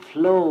let it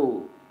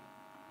flow.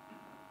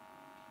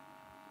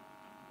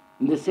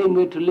 In the same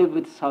way, to live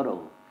with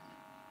sorrow.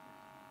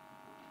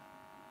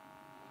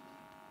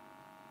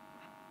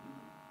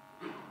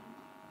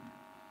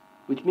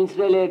 Which means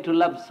really to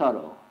love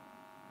sorrow.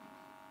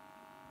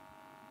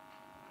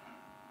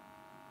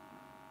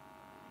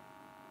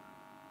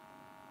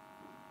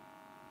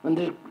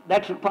 And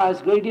that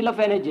requires a great deal of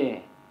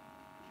energy,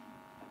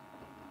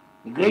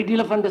 a great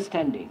deal of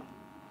understanding,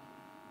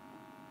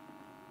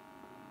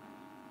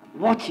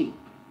 watching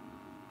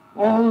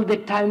all the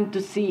time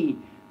to see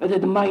whether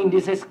the mind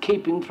is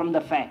escaping from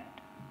the fact.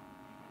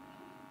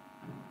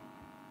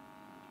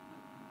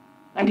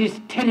 And it's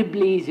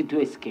terribly easy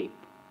to escape.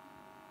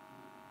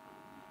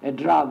 A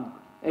drug,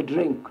 a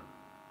drink,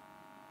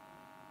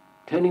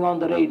 turning on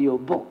the radio,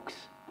 books,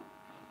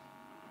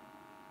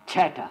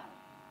 chatter,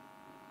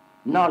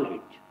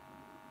 knowledge.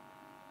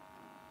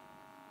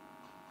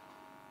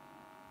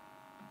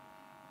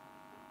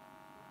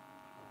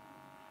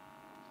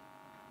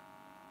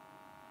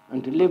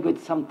 and to live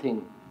with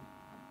something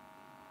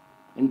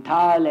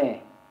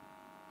entirely,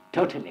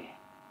 totally,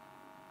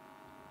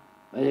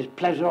 whether it's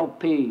pleasure or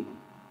pain,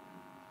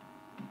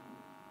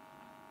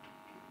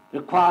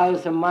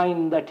 requires a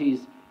mind that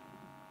is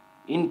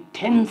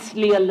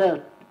intensely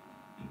alert.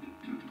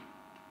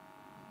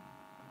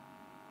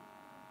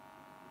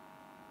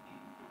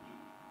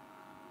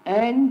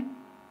 And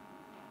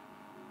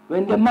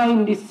when the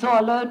mind is so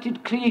alert,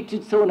 it creates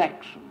its own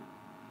action.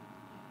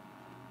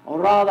 Or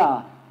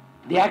rather,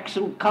 the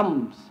action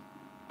comes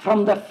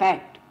from the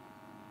fact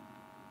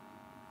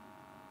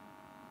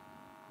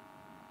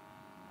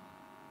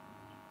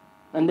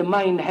and the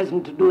mind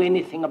hasn't to do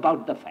anything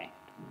about the fact.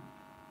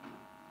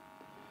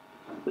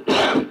 Sir,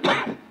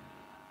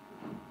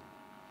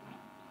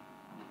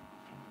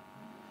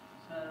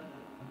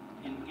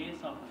 in case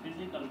of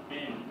physical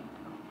pain,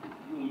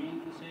 you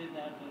mean to say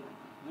that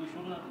we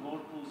should not go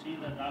to see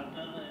the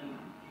doctor and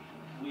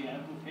we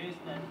have to face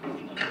that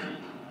physical pain?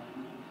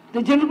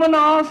 The gentleman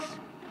asks,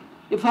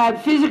 if I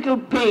have physical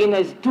pain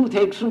as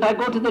toothache, shouldn't I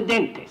go to the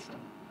dentist?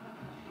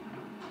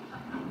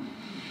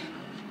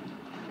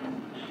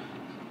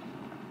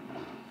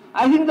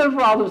 I think that's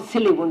rather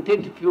silly, wouldn't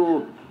it, if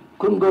you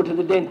couldn't go to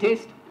the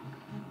dentist?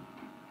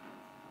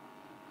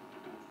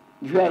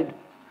 If you had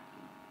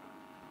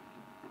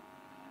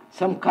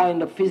some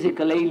kind of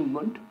physical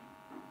ailment,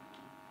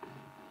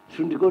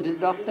 shouldn't you go to the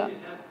doctor?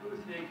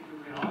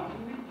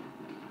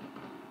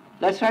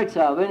 That's right,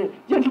 sir. When a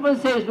gentleman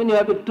says when you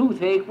have a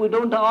toothache, we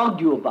don't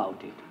argue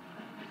about it.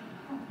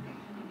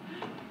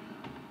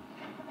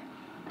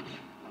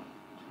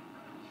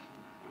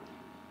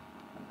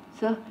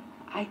 Sir,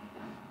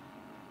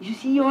 you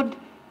see, aren't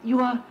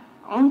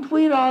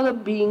we rather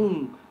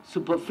being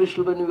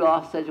superficial when we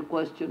ask such a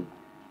question?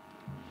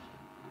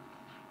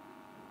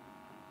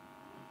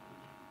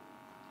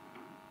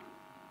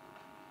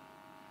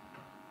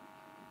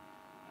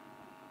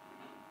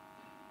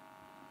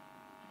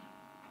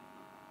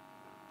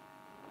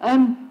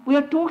 And we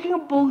are talking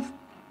about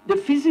the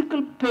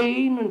physical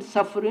pain and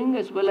suffering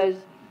as well as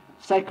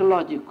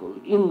psychological,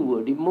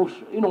 inward,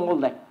 emotional, all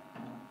that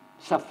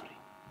suffering.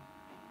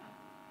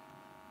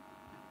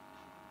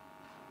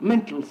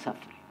 Mental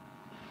suffering.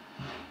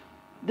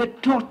 The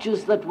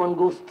tortures that one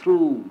goes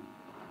through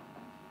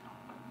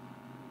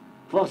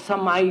for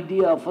some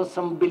idea, for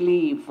some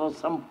belief, for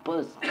some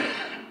person.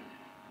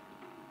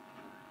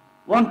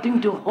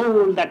 Wanting to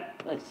hold that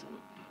person.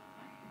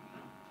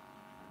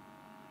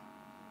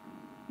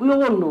 We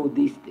all know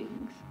these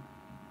things.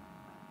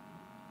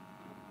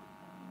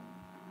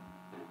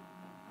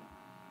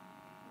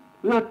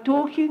 We are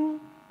talking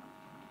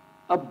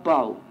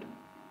about,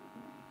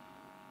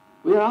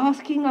 we are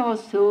asking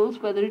ourselves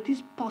whether it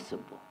is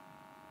possible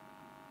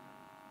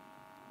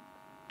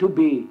to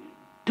be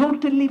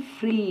totally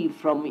free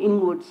from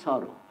inward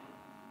sorrow.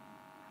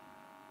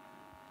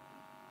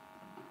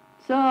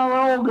 So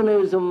our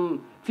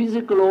organism,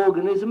 physical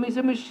organism, is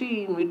a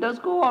machine. It does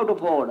go out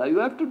of order. You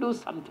have to do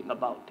something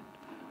about it.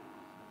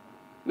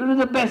 You do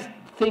the best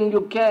thing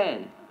you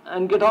can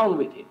and get on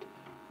with it.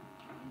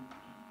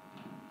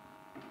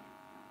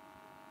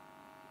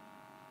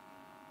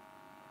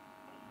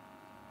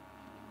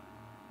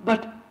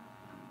 But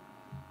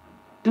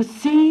to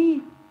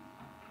see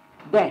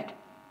that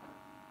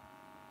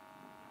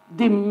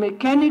the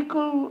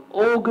mechanical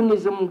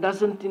organism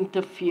doesn't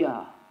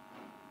interfere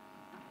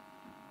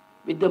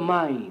with the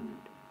mind,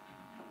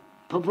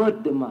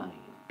 pervert the mind,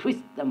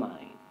 twist the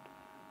mind,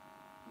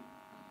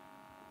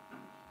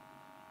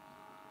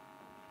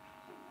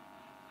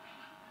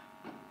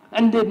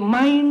 and the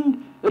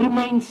mind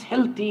remains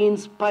healthy in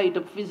spite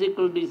of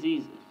physical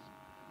diseases.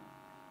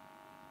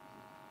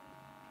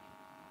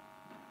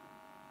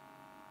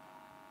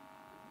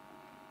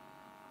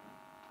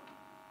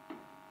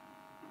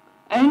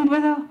 And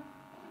whether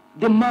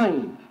the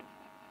mind,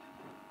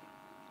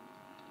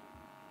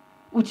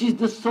 which is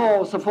the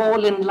source of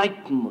all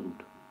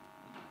enlightenment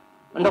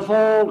and of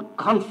all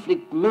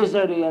conflict,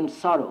 misery and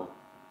sorrow,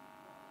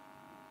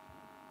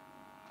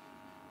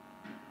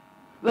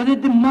 whether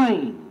the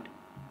mind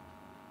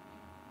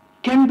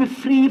can be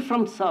free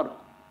from sorrow,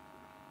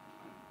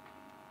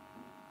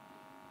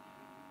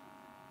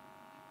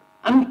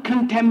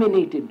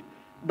 uncontaminated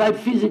by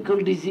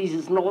physical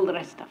diseases and all the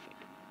rest of it.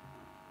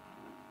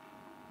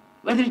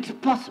 Whether it's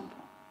possible.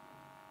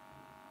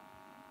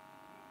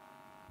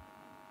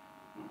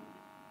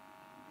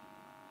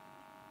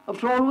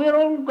 After all, we're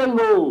all going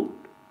old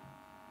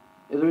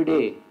every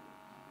day.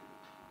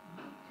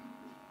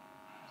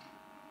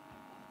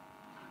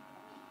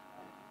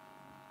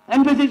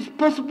 And whether it's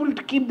possible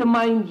to keep the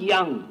mind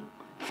young,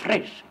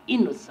 fresh,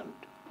 innocent.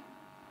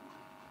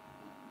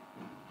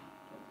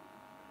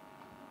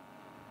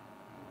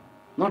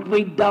 Not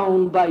weighed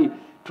down by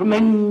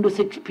tremendous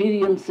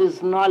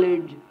experiences,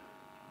 knowledge,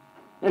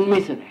 and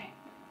misery.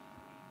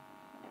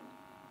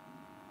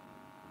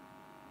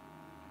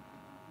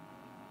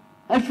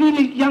 I feel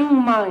a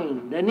young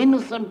mind, an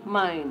innocent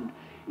mind,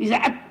 is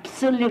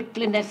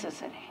absolutely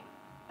necessary.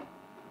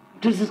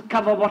 to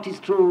discover what is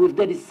true, if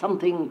there is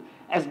something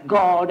as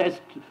God,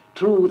 as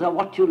truth, or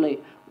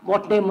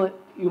what name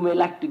you may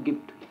like to give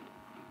to it.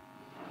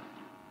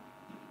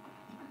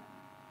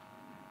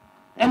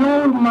 An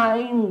old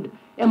mind,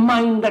 a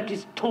mind that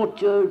is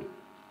tortured,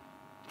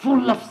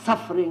 full of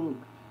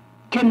suffering,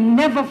 can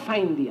never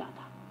find the other.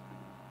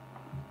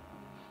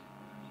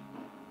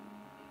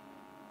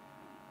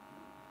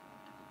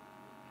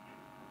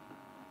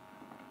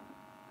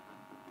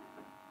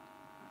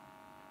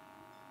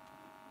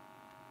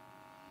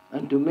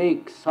 And to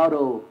make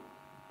sorrow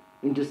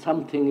into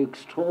something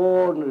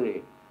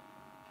extraordinary,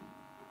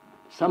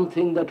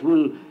 something that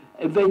will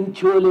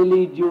eventually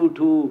lead you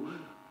to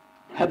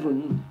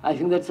heaven, I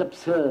think that's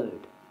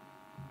absurd.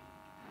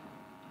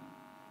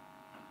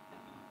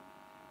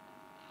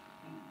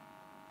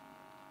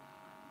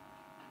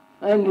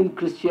 And in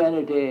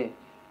Christianity,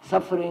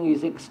 suffering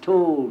is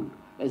extolled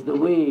as the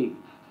way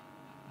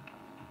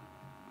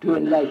to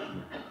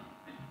enlightenment.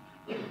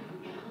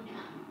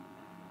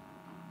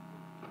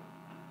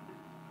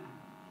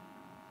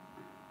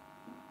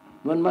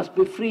 One must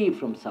be free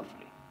from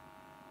suffering,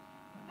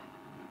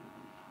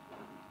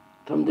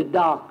 from the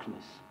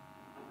darkness,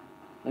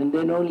 and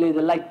then only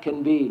the light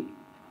can be.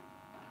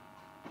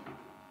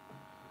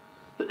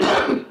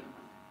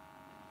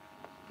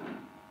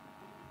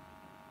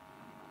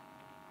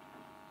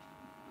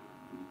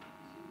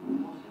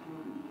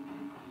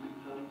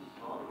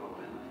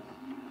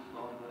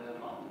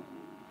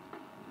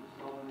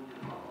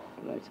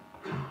 Right.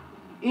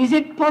 Is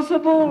it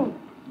possible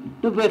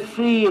to be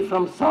free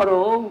from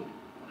sorrow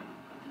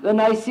when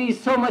I see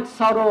so much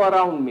sorrow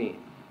around me?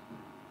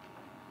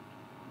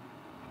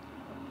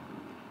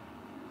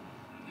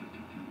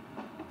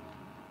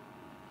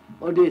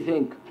 What do you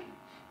think?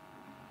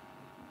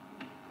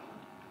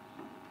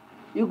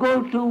 You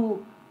go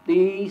to the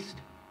East,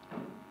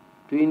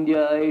 to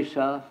India,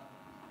 Asia,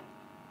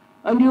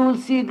 and you will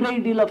see a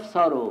great deal of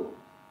sorrow,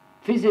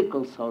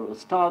 physical sorrow,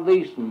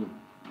 starvation,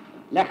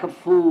 lack of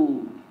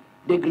food,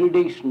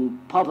 degradation,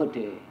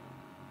 poverty.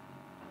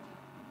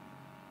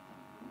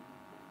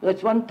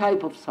 That's one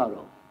type of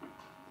sorrow.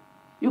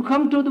 You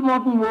come to the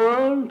modern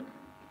world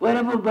where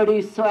everybody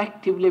is so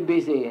actively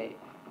busy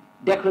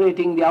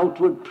decorating the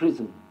outward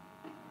prison.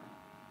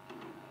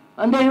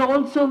 And they are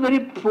also very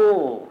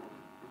poor,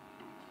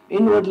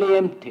 inwardly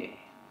empty,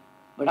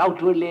 but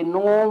outwardly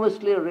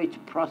enormously rich,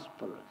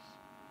 prosperous.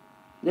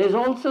 There is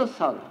also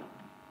sorrow.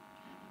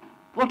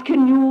 What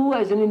can you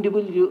as an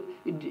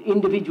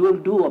individual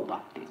do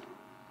about it?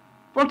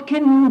 What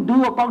can you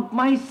do about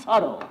my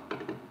sorrow?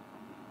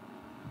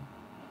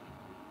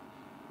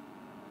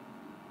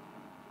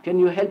 Can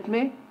you help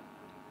me?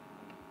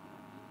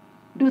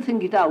 Do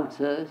think it out,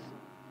 sirs.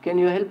 Can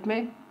you help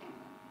me?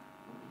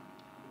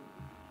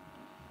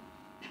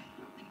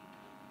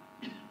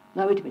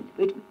 Now wait a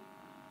minute.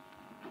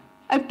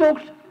 I've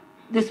talked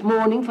this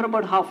morning for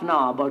about half an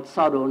hour about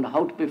sorrow and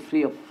how to be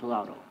free of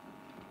sorrow.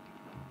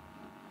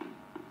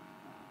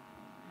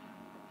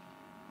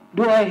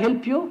 Do I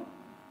help you?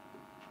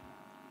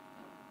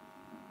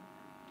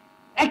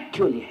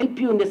 Actually help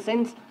you in the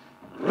sense,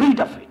 rid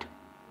of it.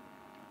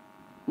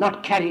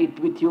 Not carry it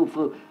with you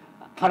for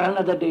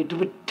another day, to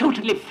be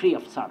totally free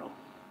of sorrow.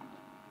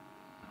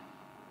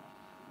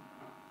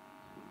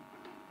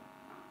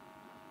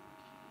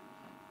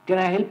 Can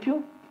I help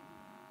you?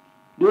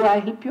 Do I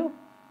help you?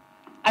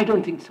 I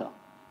don't think so.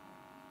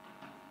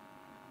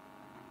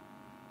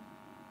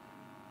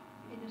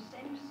 In a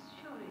sense,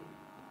 surely.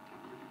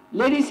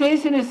 Lady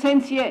says in a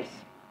sense, yes.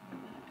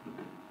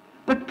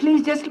 But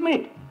please just a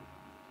minute.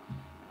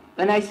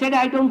 When I said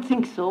I don't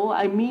think so,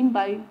 I mean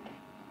by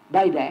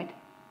that,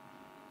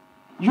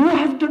 you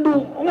have to do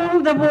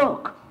all the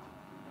work.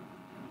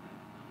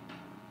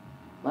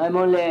 I'm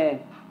only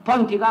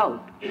pointing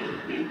out.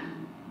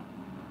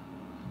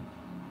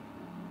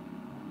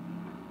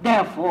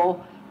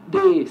 Therefore,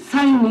 the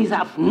sign is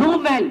of no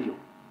value.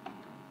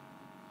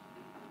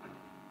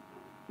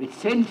 It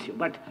tells you,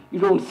 but you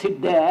don't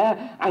sit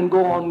there and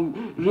go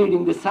on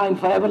reading the sign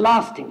for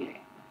everlastingly.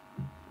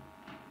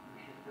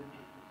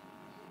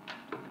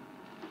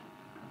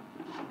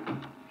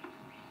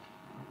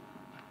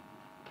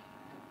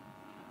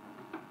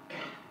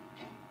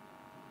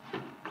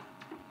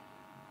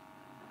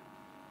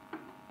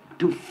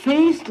 To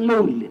face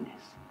loneliness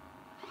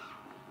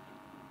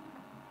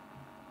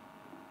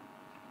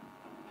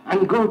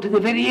and go to the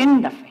very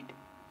end of it.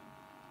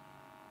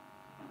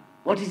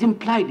 What is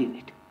implied in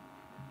it?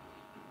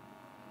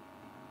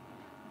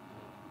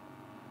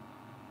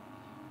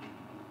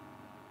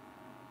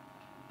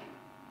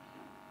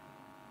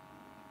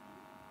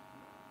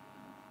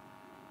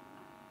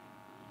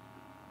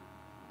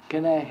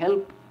 Can I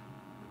help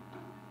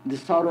the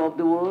sorrow of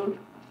the world?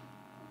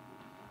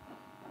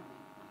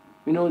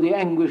 You know, the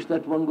anguish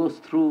that one goes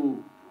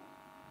through,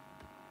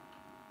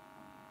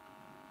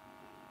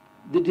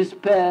 the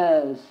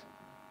despairs,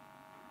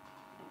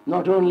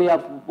 not only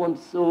of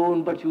one's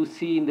own, but you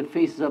see in the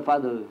faces of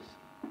others.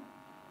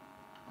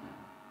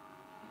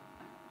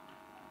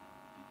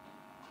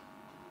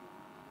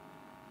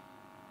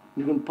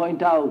 You can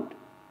point out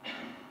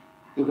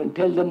You can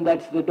tell them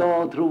that's the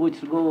door through which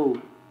to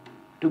go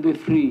to be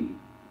free.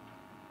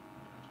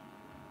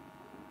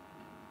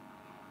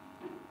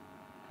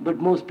 But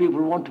most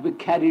people want to be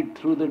carried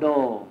through the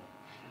door.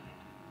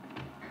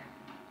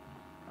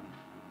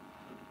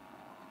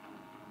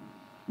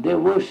 They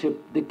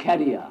worship the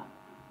carrier,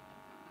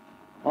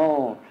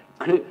 or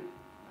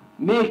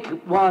make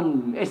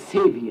one a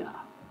savior,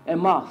 a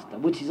master,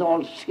 which is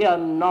all sheer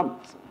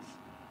nonsense.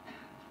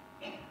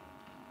 You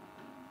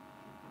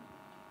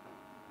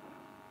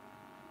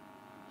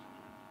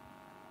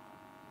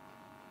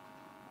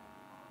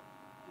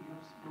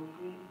have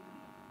spoken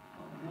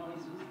of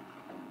noises,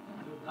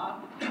 the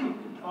dark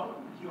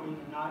during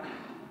the night.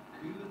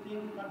 Do you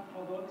think that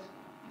provokes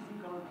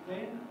physical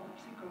pain or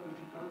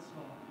psychological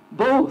sorrow?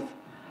 Both.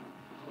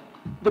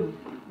 The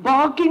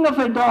barking of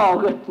a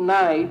dog at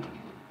night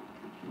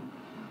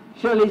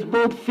surely is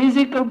both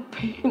physical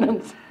pain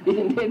and,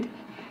 isn't it?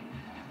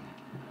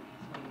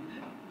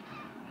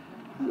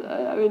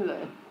 I mean,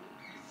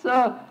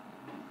 so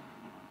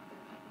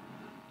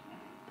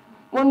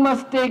one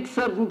must take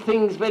certain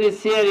things very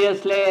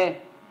seriously,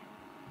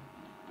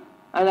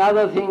 and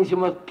other things you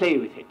must play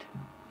with it.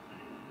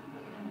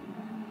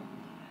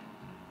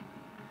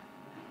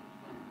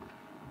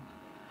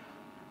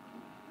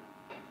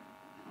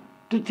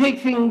 To take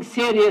things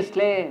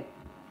seriously,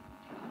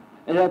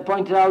 as I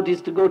pointed out,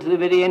 is to go to the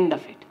very end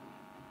of it.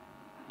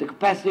 The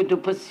capacity to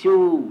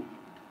pursue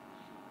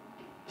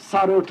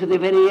sorrow to the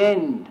very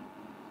end.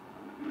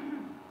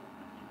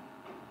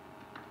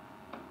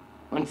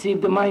 And see if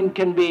the mind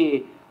can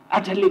be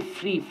utterly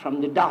free from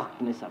the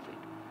darkness of it.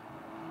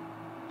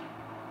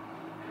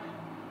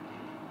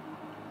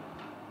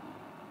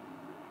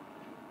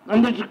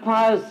 And it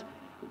requires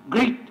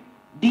great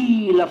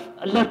deal of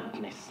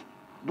alertness,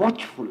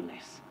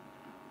 watchfulness.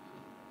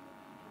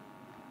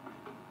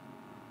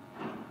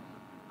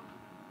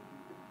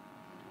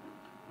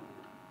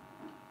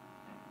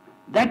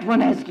 That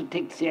one has to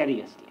take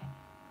seriously.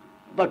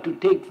 But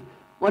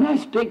one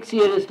has to take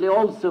seriously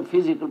also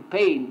physical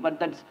pain, but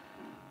that's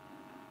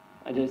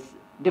at a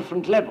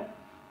different level.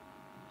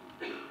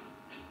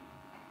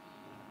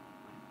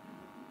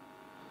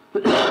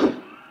 Sir,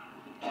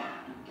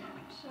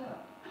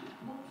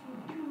 what for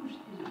Jews is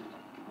it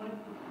when a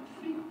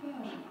free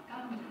person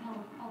can't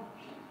help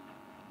others?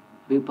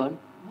 Beg your pardon?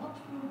 What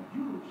for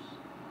Jews?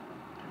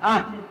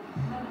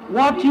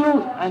 What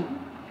use?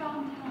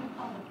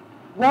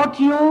 What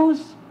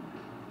use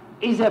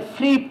is a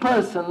free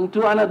person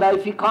to another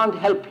if he can't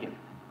help him?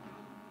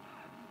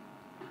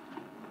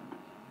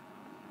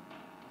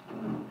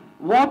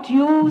 What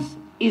use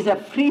is a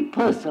free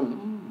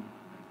person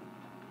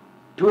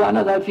to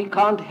another if he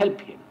can't help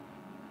him?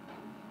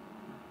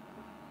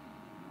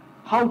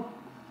 How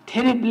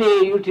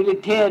terribly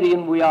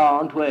utilitarian we are,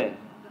 aren't we?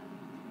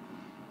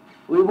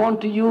 We want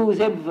to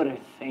use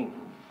everything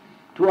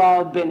to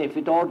our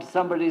benefit or to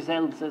somebody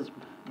else's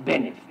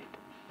benefit.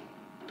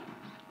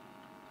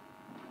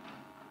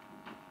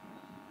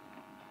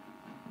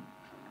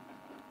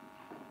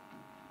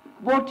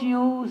 What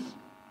use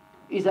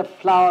is a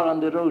flower on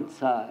the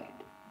roadside?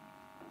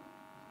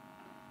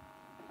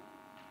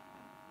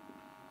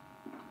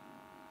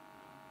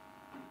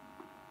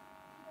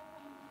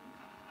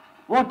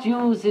 What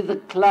use is a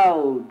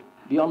cloud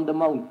beyond the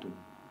mountain?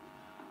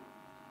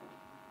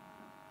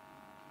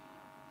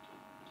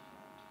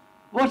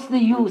 What's the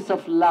use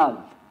of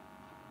love?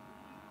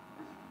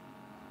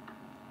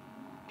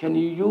 Can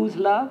you use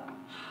love?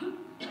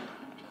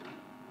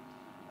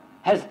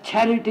 Has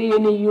charity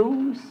any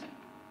use?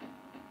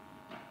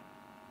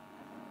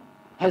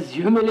 Has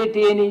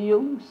humility any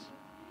use?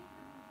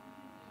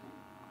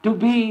 To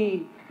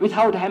be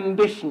without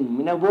ambition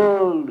in a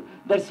world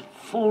that's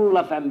full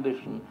of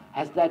ambition,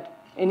 has that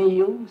any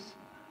use?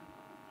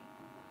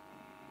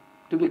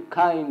 To be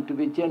kind, to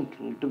be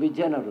gentle, to be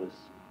generous.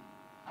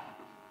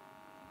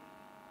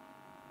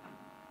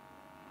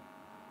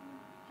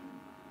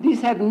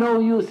 These have no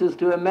uses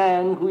to a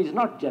man who is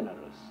not generous.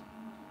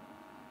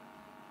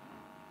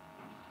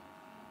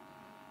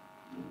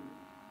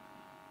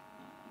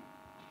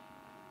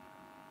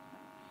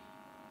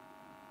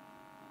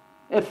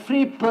 A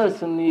free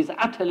person is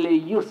utterly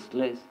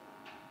useless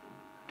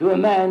to a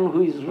man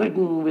who is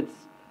ridden with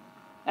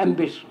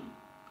ambition.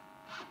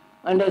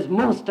 And as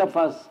most of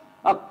us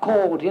are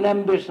caught in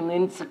ambition,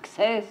 in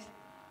success,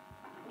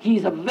 he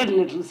is of very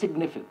little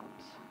significance.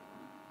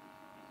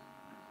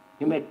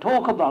 You may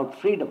talk about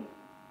freedom,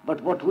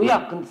 but what we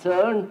are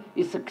concerned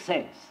is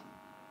success.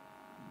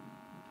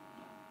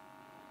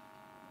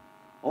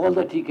 All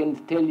that he can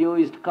tell you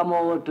is to come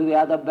over to the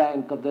other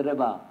bank of the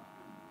river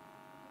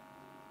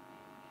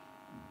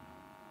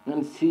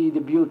and see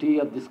the beauty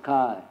of the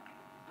sky,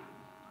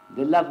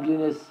 the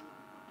loveliness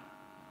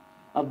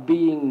of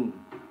being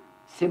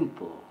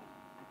simple,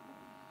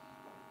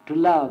 to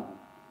love,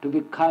 to be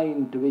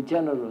kind, to be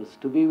generous,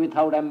 to be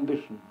without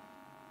ambition.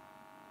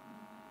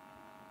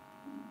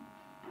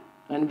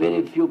 And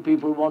very few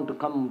people want to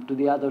come to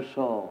the other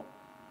shore.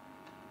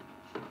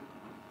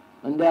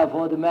 And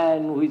therefore the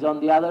man who is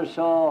on the other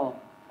shore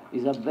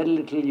is of very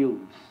little use.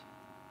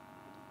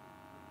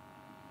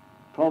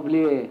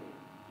 Probably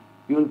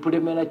you will put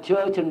him in a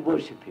church and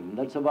worship him.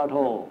 That's about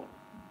all.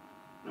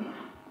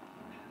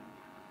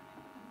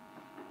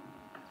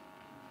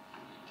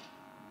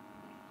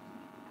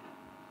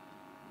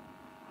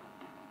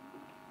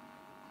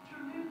 To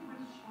live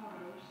with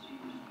sorrow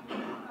seems to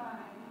imply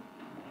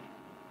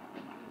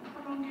the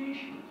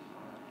prolongation of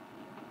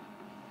sorrow,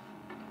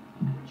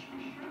 which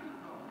we should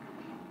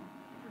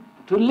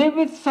avoid. To live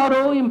with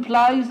sorrow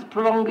implies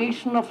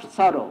prolongation of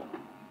sorrow.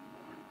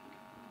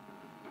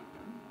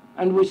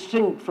 And we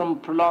shrink from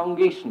the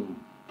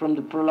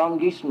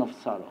prolongation of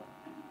sorrow.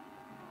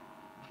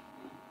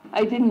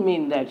 I didn't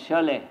mean that,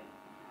 surely.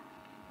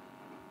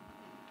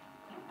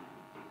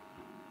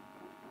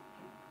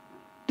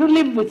 To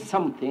live with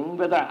something,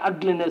 whether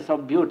ugliness or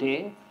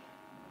beauty,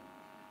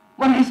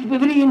 one has to be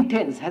very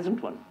intense,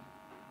 hasn't one?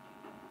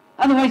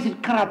 Otherwise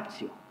it corrupts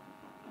you.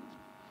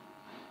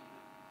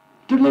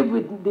 To live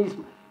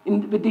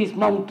with these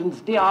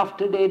mountains day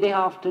after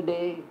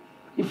day,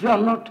 if you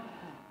are not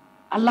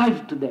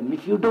alive to them,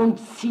 if you don't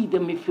see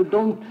them, if you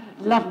don't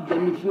love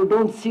them, if you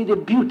don't see the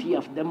beauty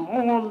of them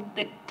all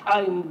the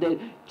time, the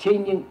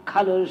changing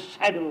colors,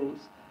 shadows,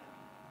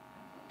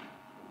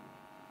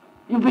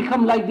 you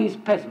become like these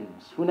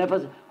peasants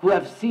who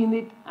have seen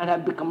it and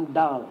have become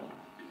dull.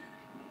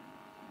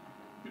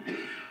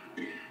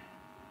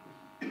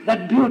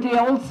 That beauty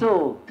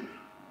also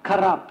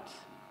corrupts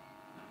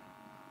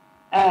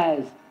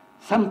as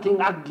something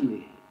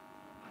ugly,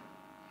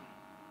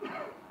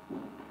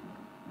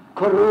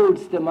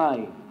 corrodes the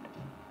mind.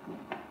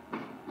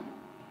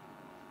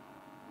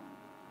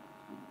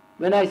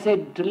 When I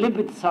said to live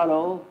with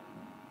sorrow,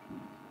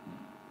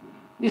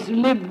 is to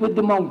live with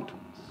the mountains.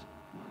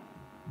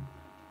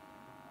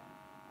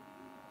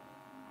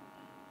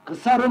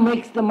 Because sorrow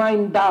makes the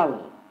mind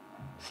dull,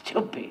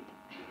 stupid.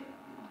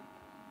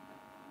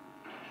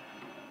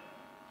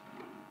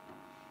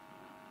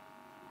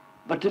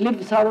 But to live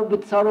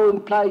with sorrow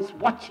implies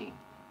watching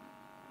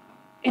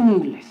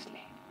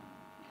endlessly.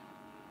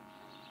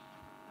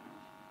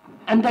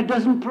 And that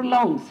doesn't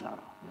prolong sorrow.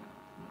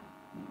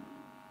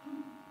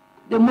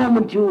 The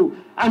moment you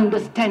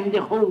understand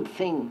the whole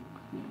thing,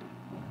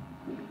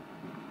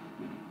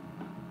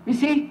 you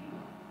see,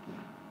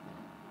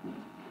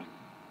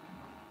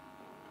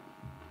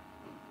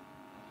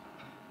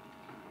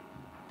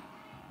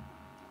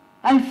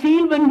 I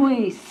feel when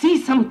we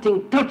see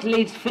something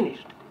totally it's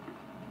finished.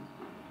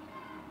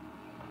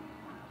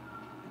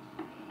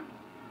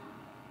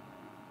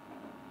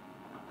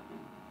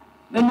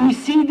 When we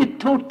see the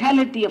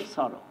totality of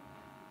sorrow,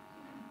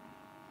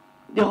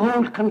 the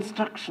whole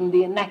construction,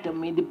 the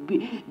anatomy,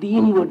 the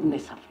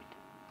inwardness of it,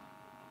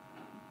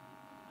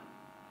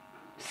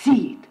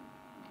 see it.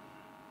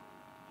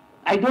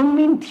 I don't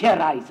mean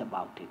theorize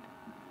about it.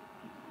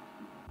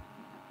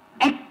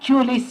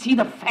 Actually see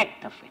the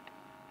fact of it.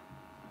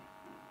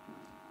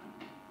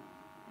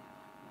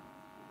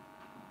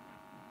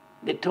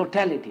 The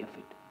totality of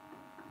it.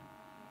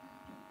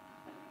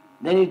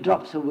 Then it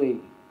drops away.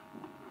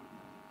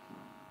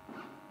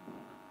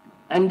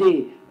 And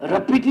the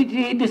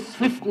rapidity, the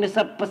swiftness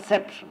of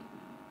perception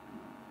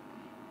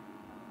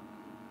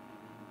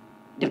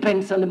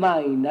depends on the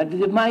mind. And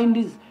the mind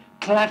is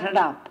cluttered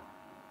up,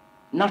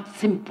 not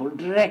simple,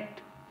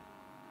 direct.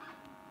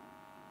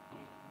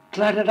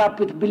 Cluttered up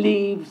with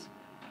beliefs,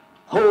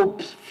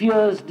 hopes,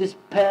 fears,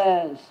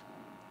 despairs,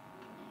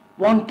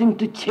 wanting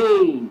to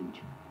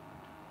change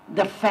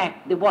the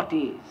fact, the what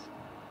is.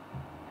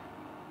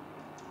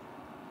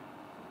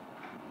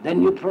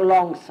 Then you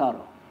prolong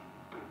sorrow.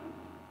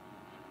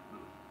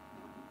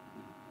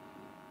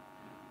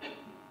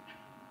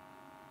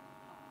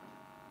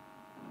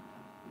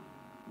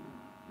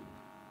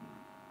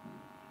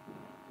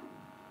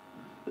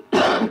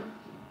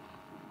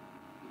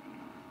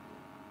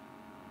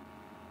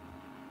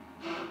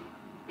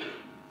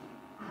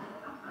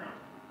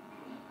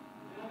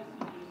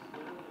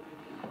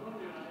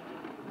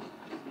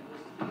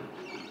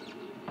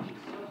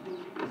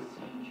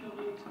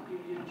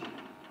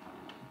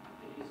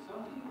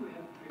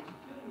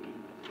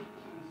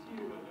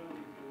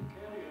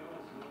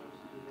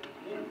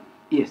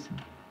 Yes.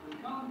 We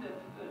can't at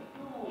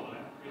all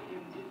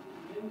apprehend it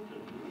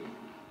mentally,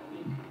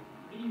 make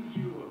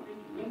preview of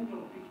it,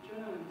 mental picture,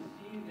 and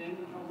see then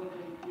whether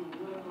it will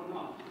work or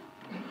not.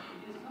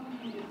 It is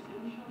something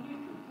essentially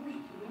to push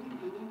through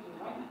to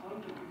the right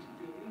point of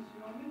experience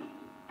you are mentioning.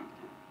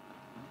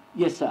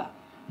 Yes, sir.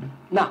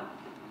 Now,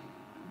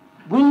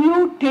 will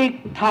you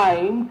take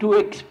time to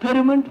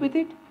experiment with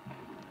it?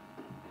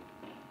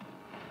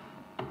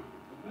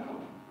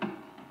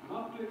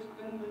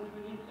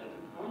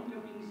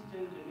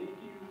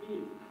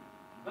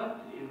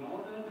 But in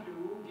order to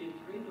get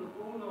rid of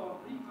all our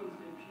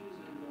preconceptions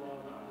and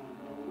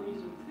our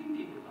ways of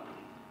thinking about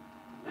it,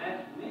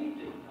 that may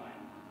take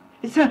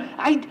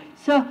time.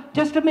 Sir,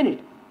 just a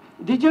minute.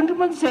 The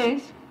gentleman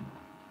says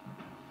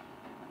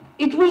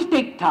it will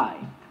take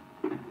time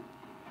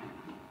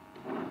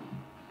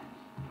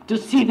to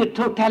see the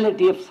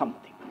totality of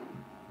something,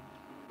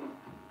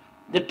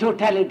 the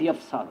totality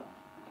of sorrow.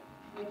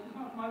 That is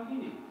not small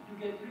meaning. To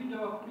get rid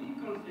of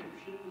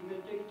preconception may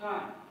take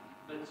time,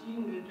 but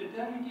seeing the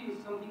totality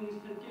is something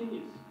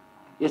instantaneous.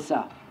 Yes,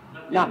 sir.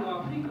 But then Now,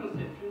 our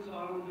preconceptions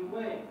are on the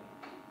way.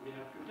 We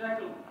have to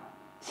tackle them.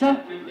 sir,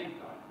 That will take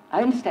time.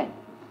 I understand.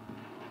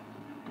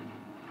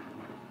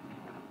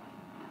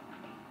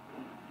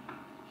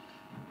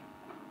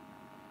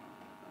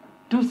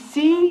 To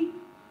see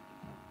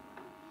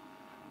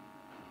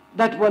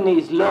that one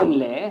is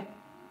lonely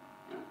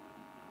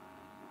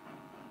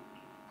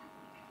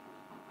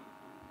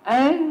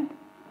and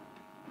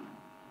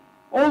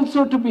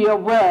also to be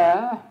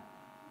aware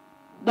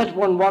that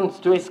one wants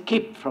to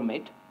escape from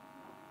it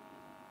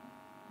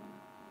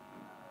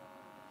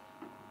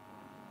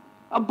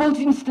are both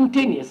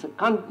instantaneous.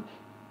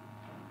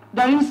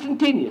 They're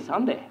instantaneous,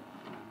 aren't they?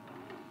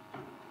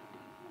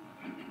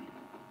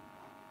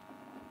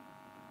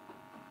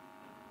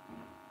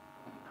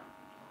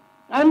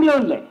 I'm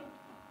lonely.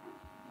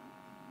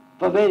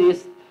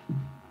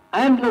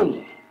 I am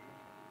lonely.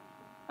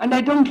 And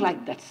I don't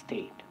like that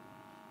state.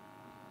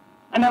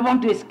 And I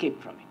want to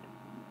escape from it.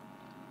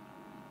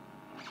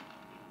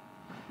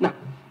 Now,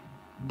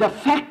 the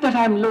fact that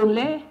I'm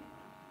lonely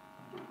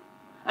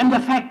and the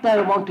fact that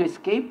I want to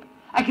escape,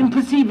 I can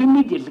perceive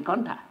immediately,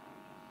 can't I?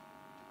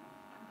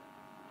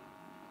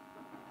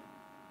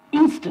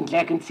 Instantly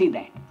I can see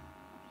that.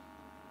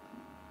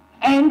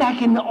 And I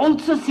can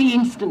also see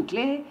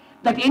instantly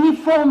that any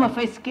form of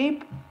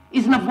escape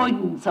is an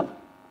avoidance of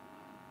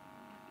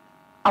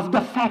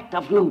the fact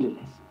of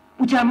loneliness,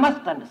 which I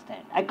must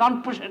understand. I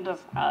can't push it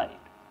aside.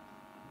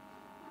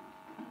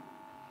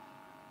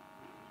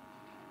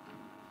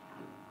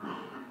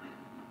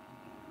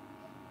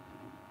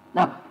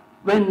 Now,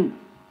 when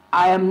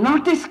I am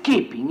not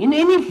escaping in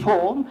any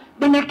form,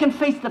 then I can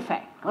face the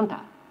fact, can't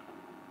I?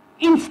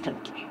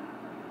 Instantly.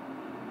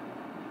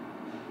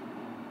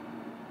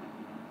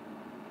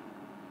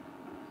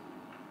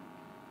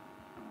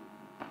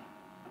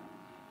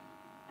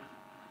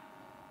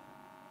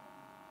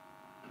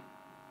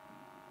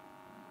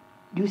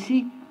 You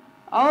see,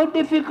 our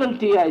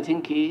difficulty, I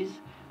think, is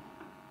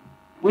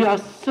we are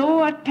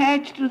so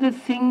attached to the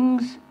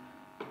things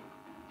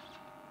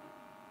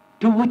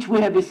to which we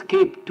have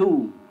escaped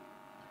to.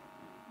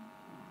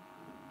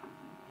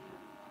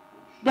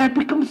 They have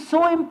become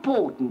so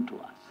important to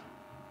us.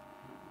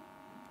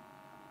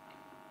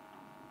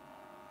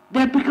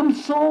 They have become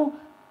so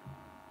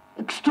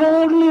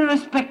extraordinarily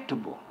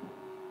respectable.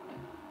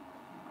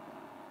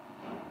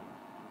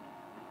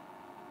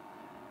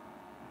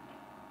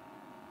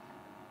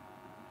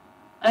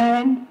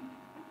 And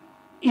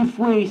if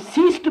we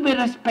cease to be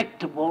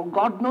respectable,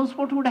 God knows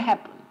what would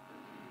happen.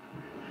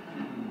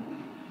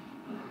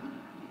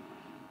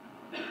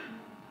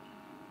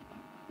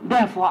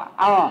 Therefore,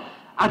 our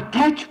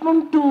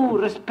attachment to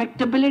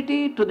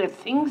respectability, to the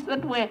things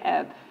that we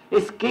have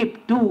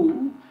escaped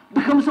to,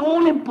 becomes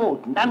all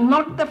important, and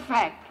not the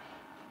fact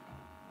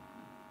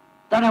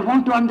that I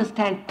want to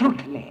understand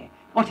totally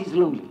what is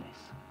loneliness,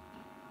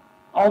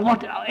 or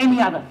what any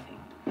other thing.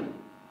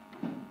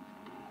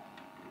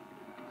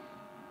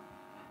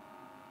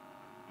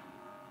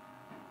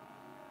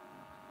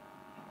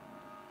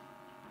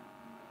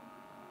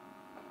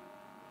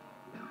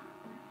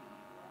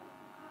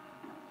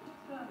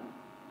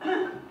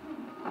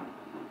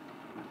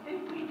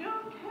 If we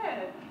don't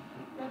have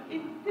that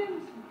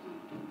intensity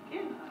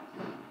in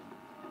us,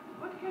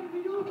 what can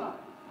we do about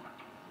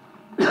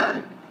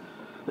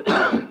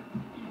it?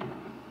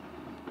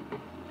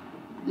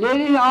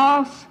 Lady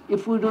asks,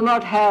 if we do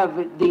not have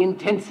the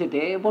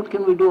intensity, what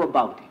can we do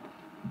about it?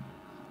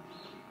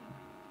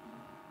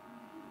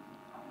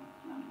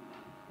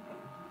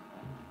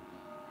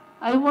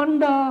 I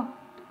wonder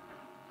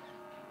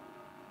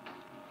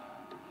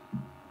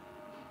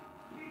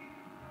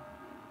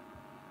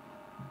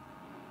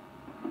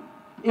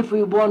if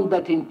we want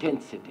that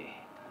intensity.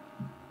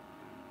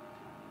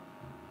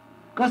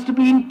 Because to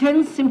be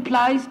intense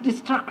implies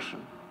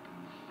destruction,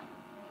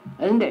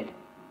 isn't it?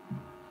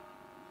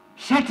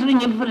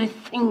 Shattering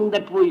everything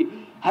that we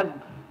have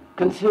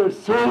considered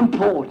so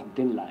important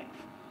in life.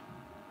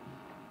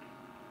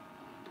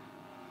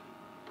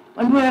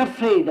 And we are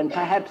afraid, and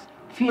perhaps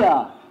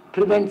fear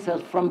prevents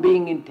us from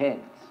being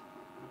intense.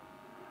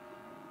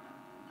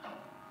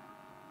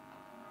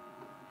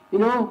 You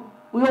know,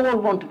 we all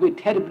want to be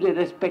terribly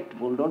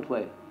respectable, don't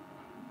we?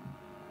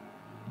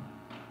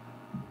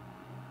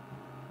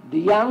 The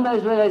young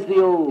as well as the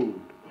old.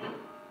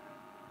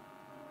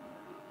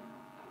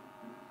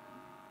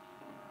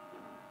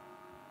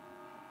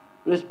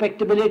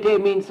 Respectability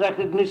means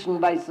recognition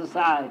by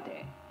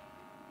society.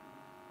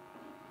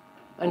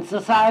 And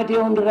society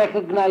only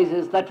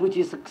recognizes that which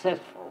is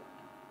successful,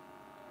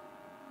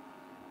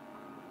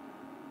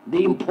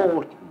 the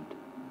important,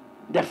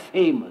 the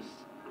famous.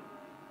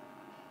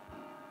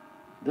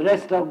 The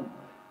rest of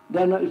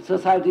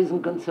society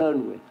isn't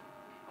concerned with.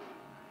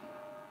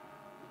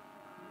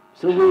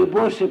 So we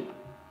worship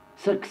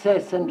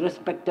success and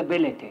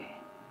respectability.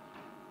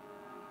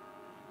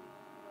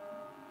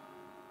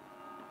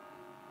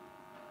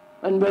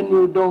 And when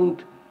you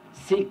don't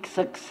seek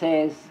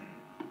success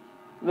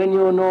when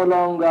you no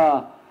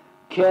longer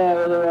care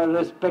whether you are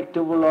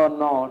respectable or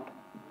not,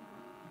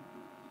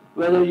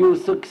 whether you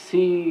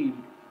succeed,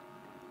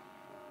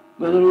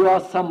 whether you are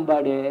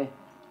somebody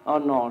or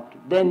not,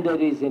 then there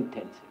is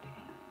intensity,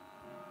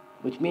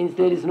 which means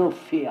there is no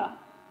fear,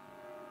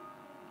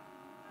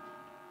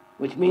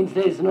 which means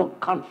there is no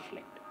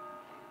conflict,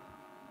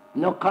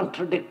 no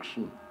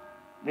contradiction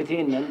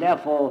within, and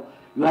therefore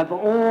you have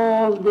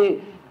all the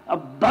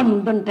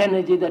abundant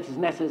energy that is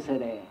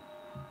necessary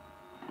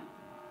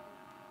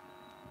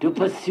to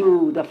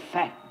pursue the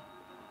fact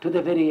to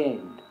the very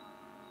end.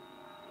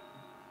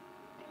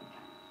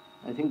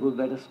 I think we'd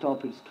better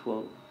stop, it's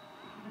 12.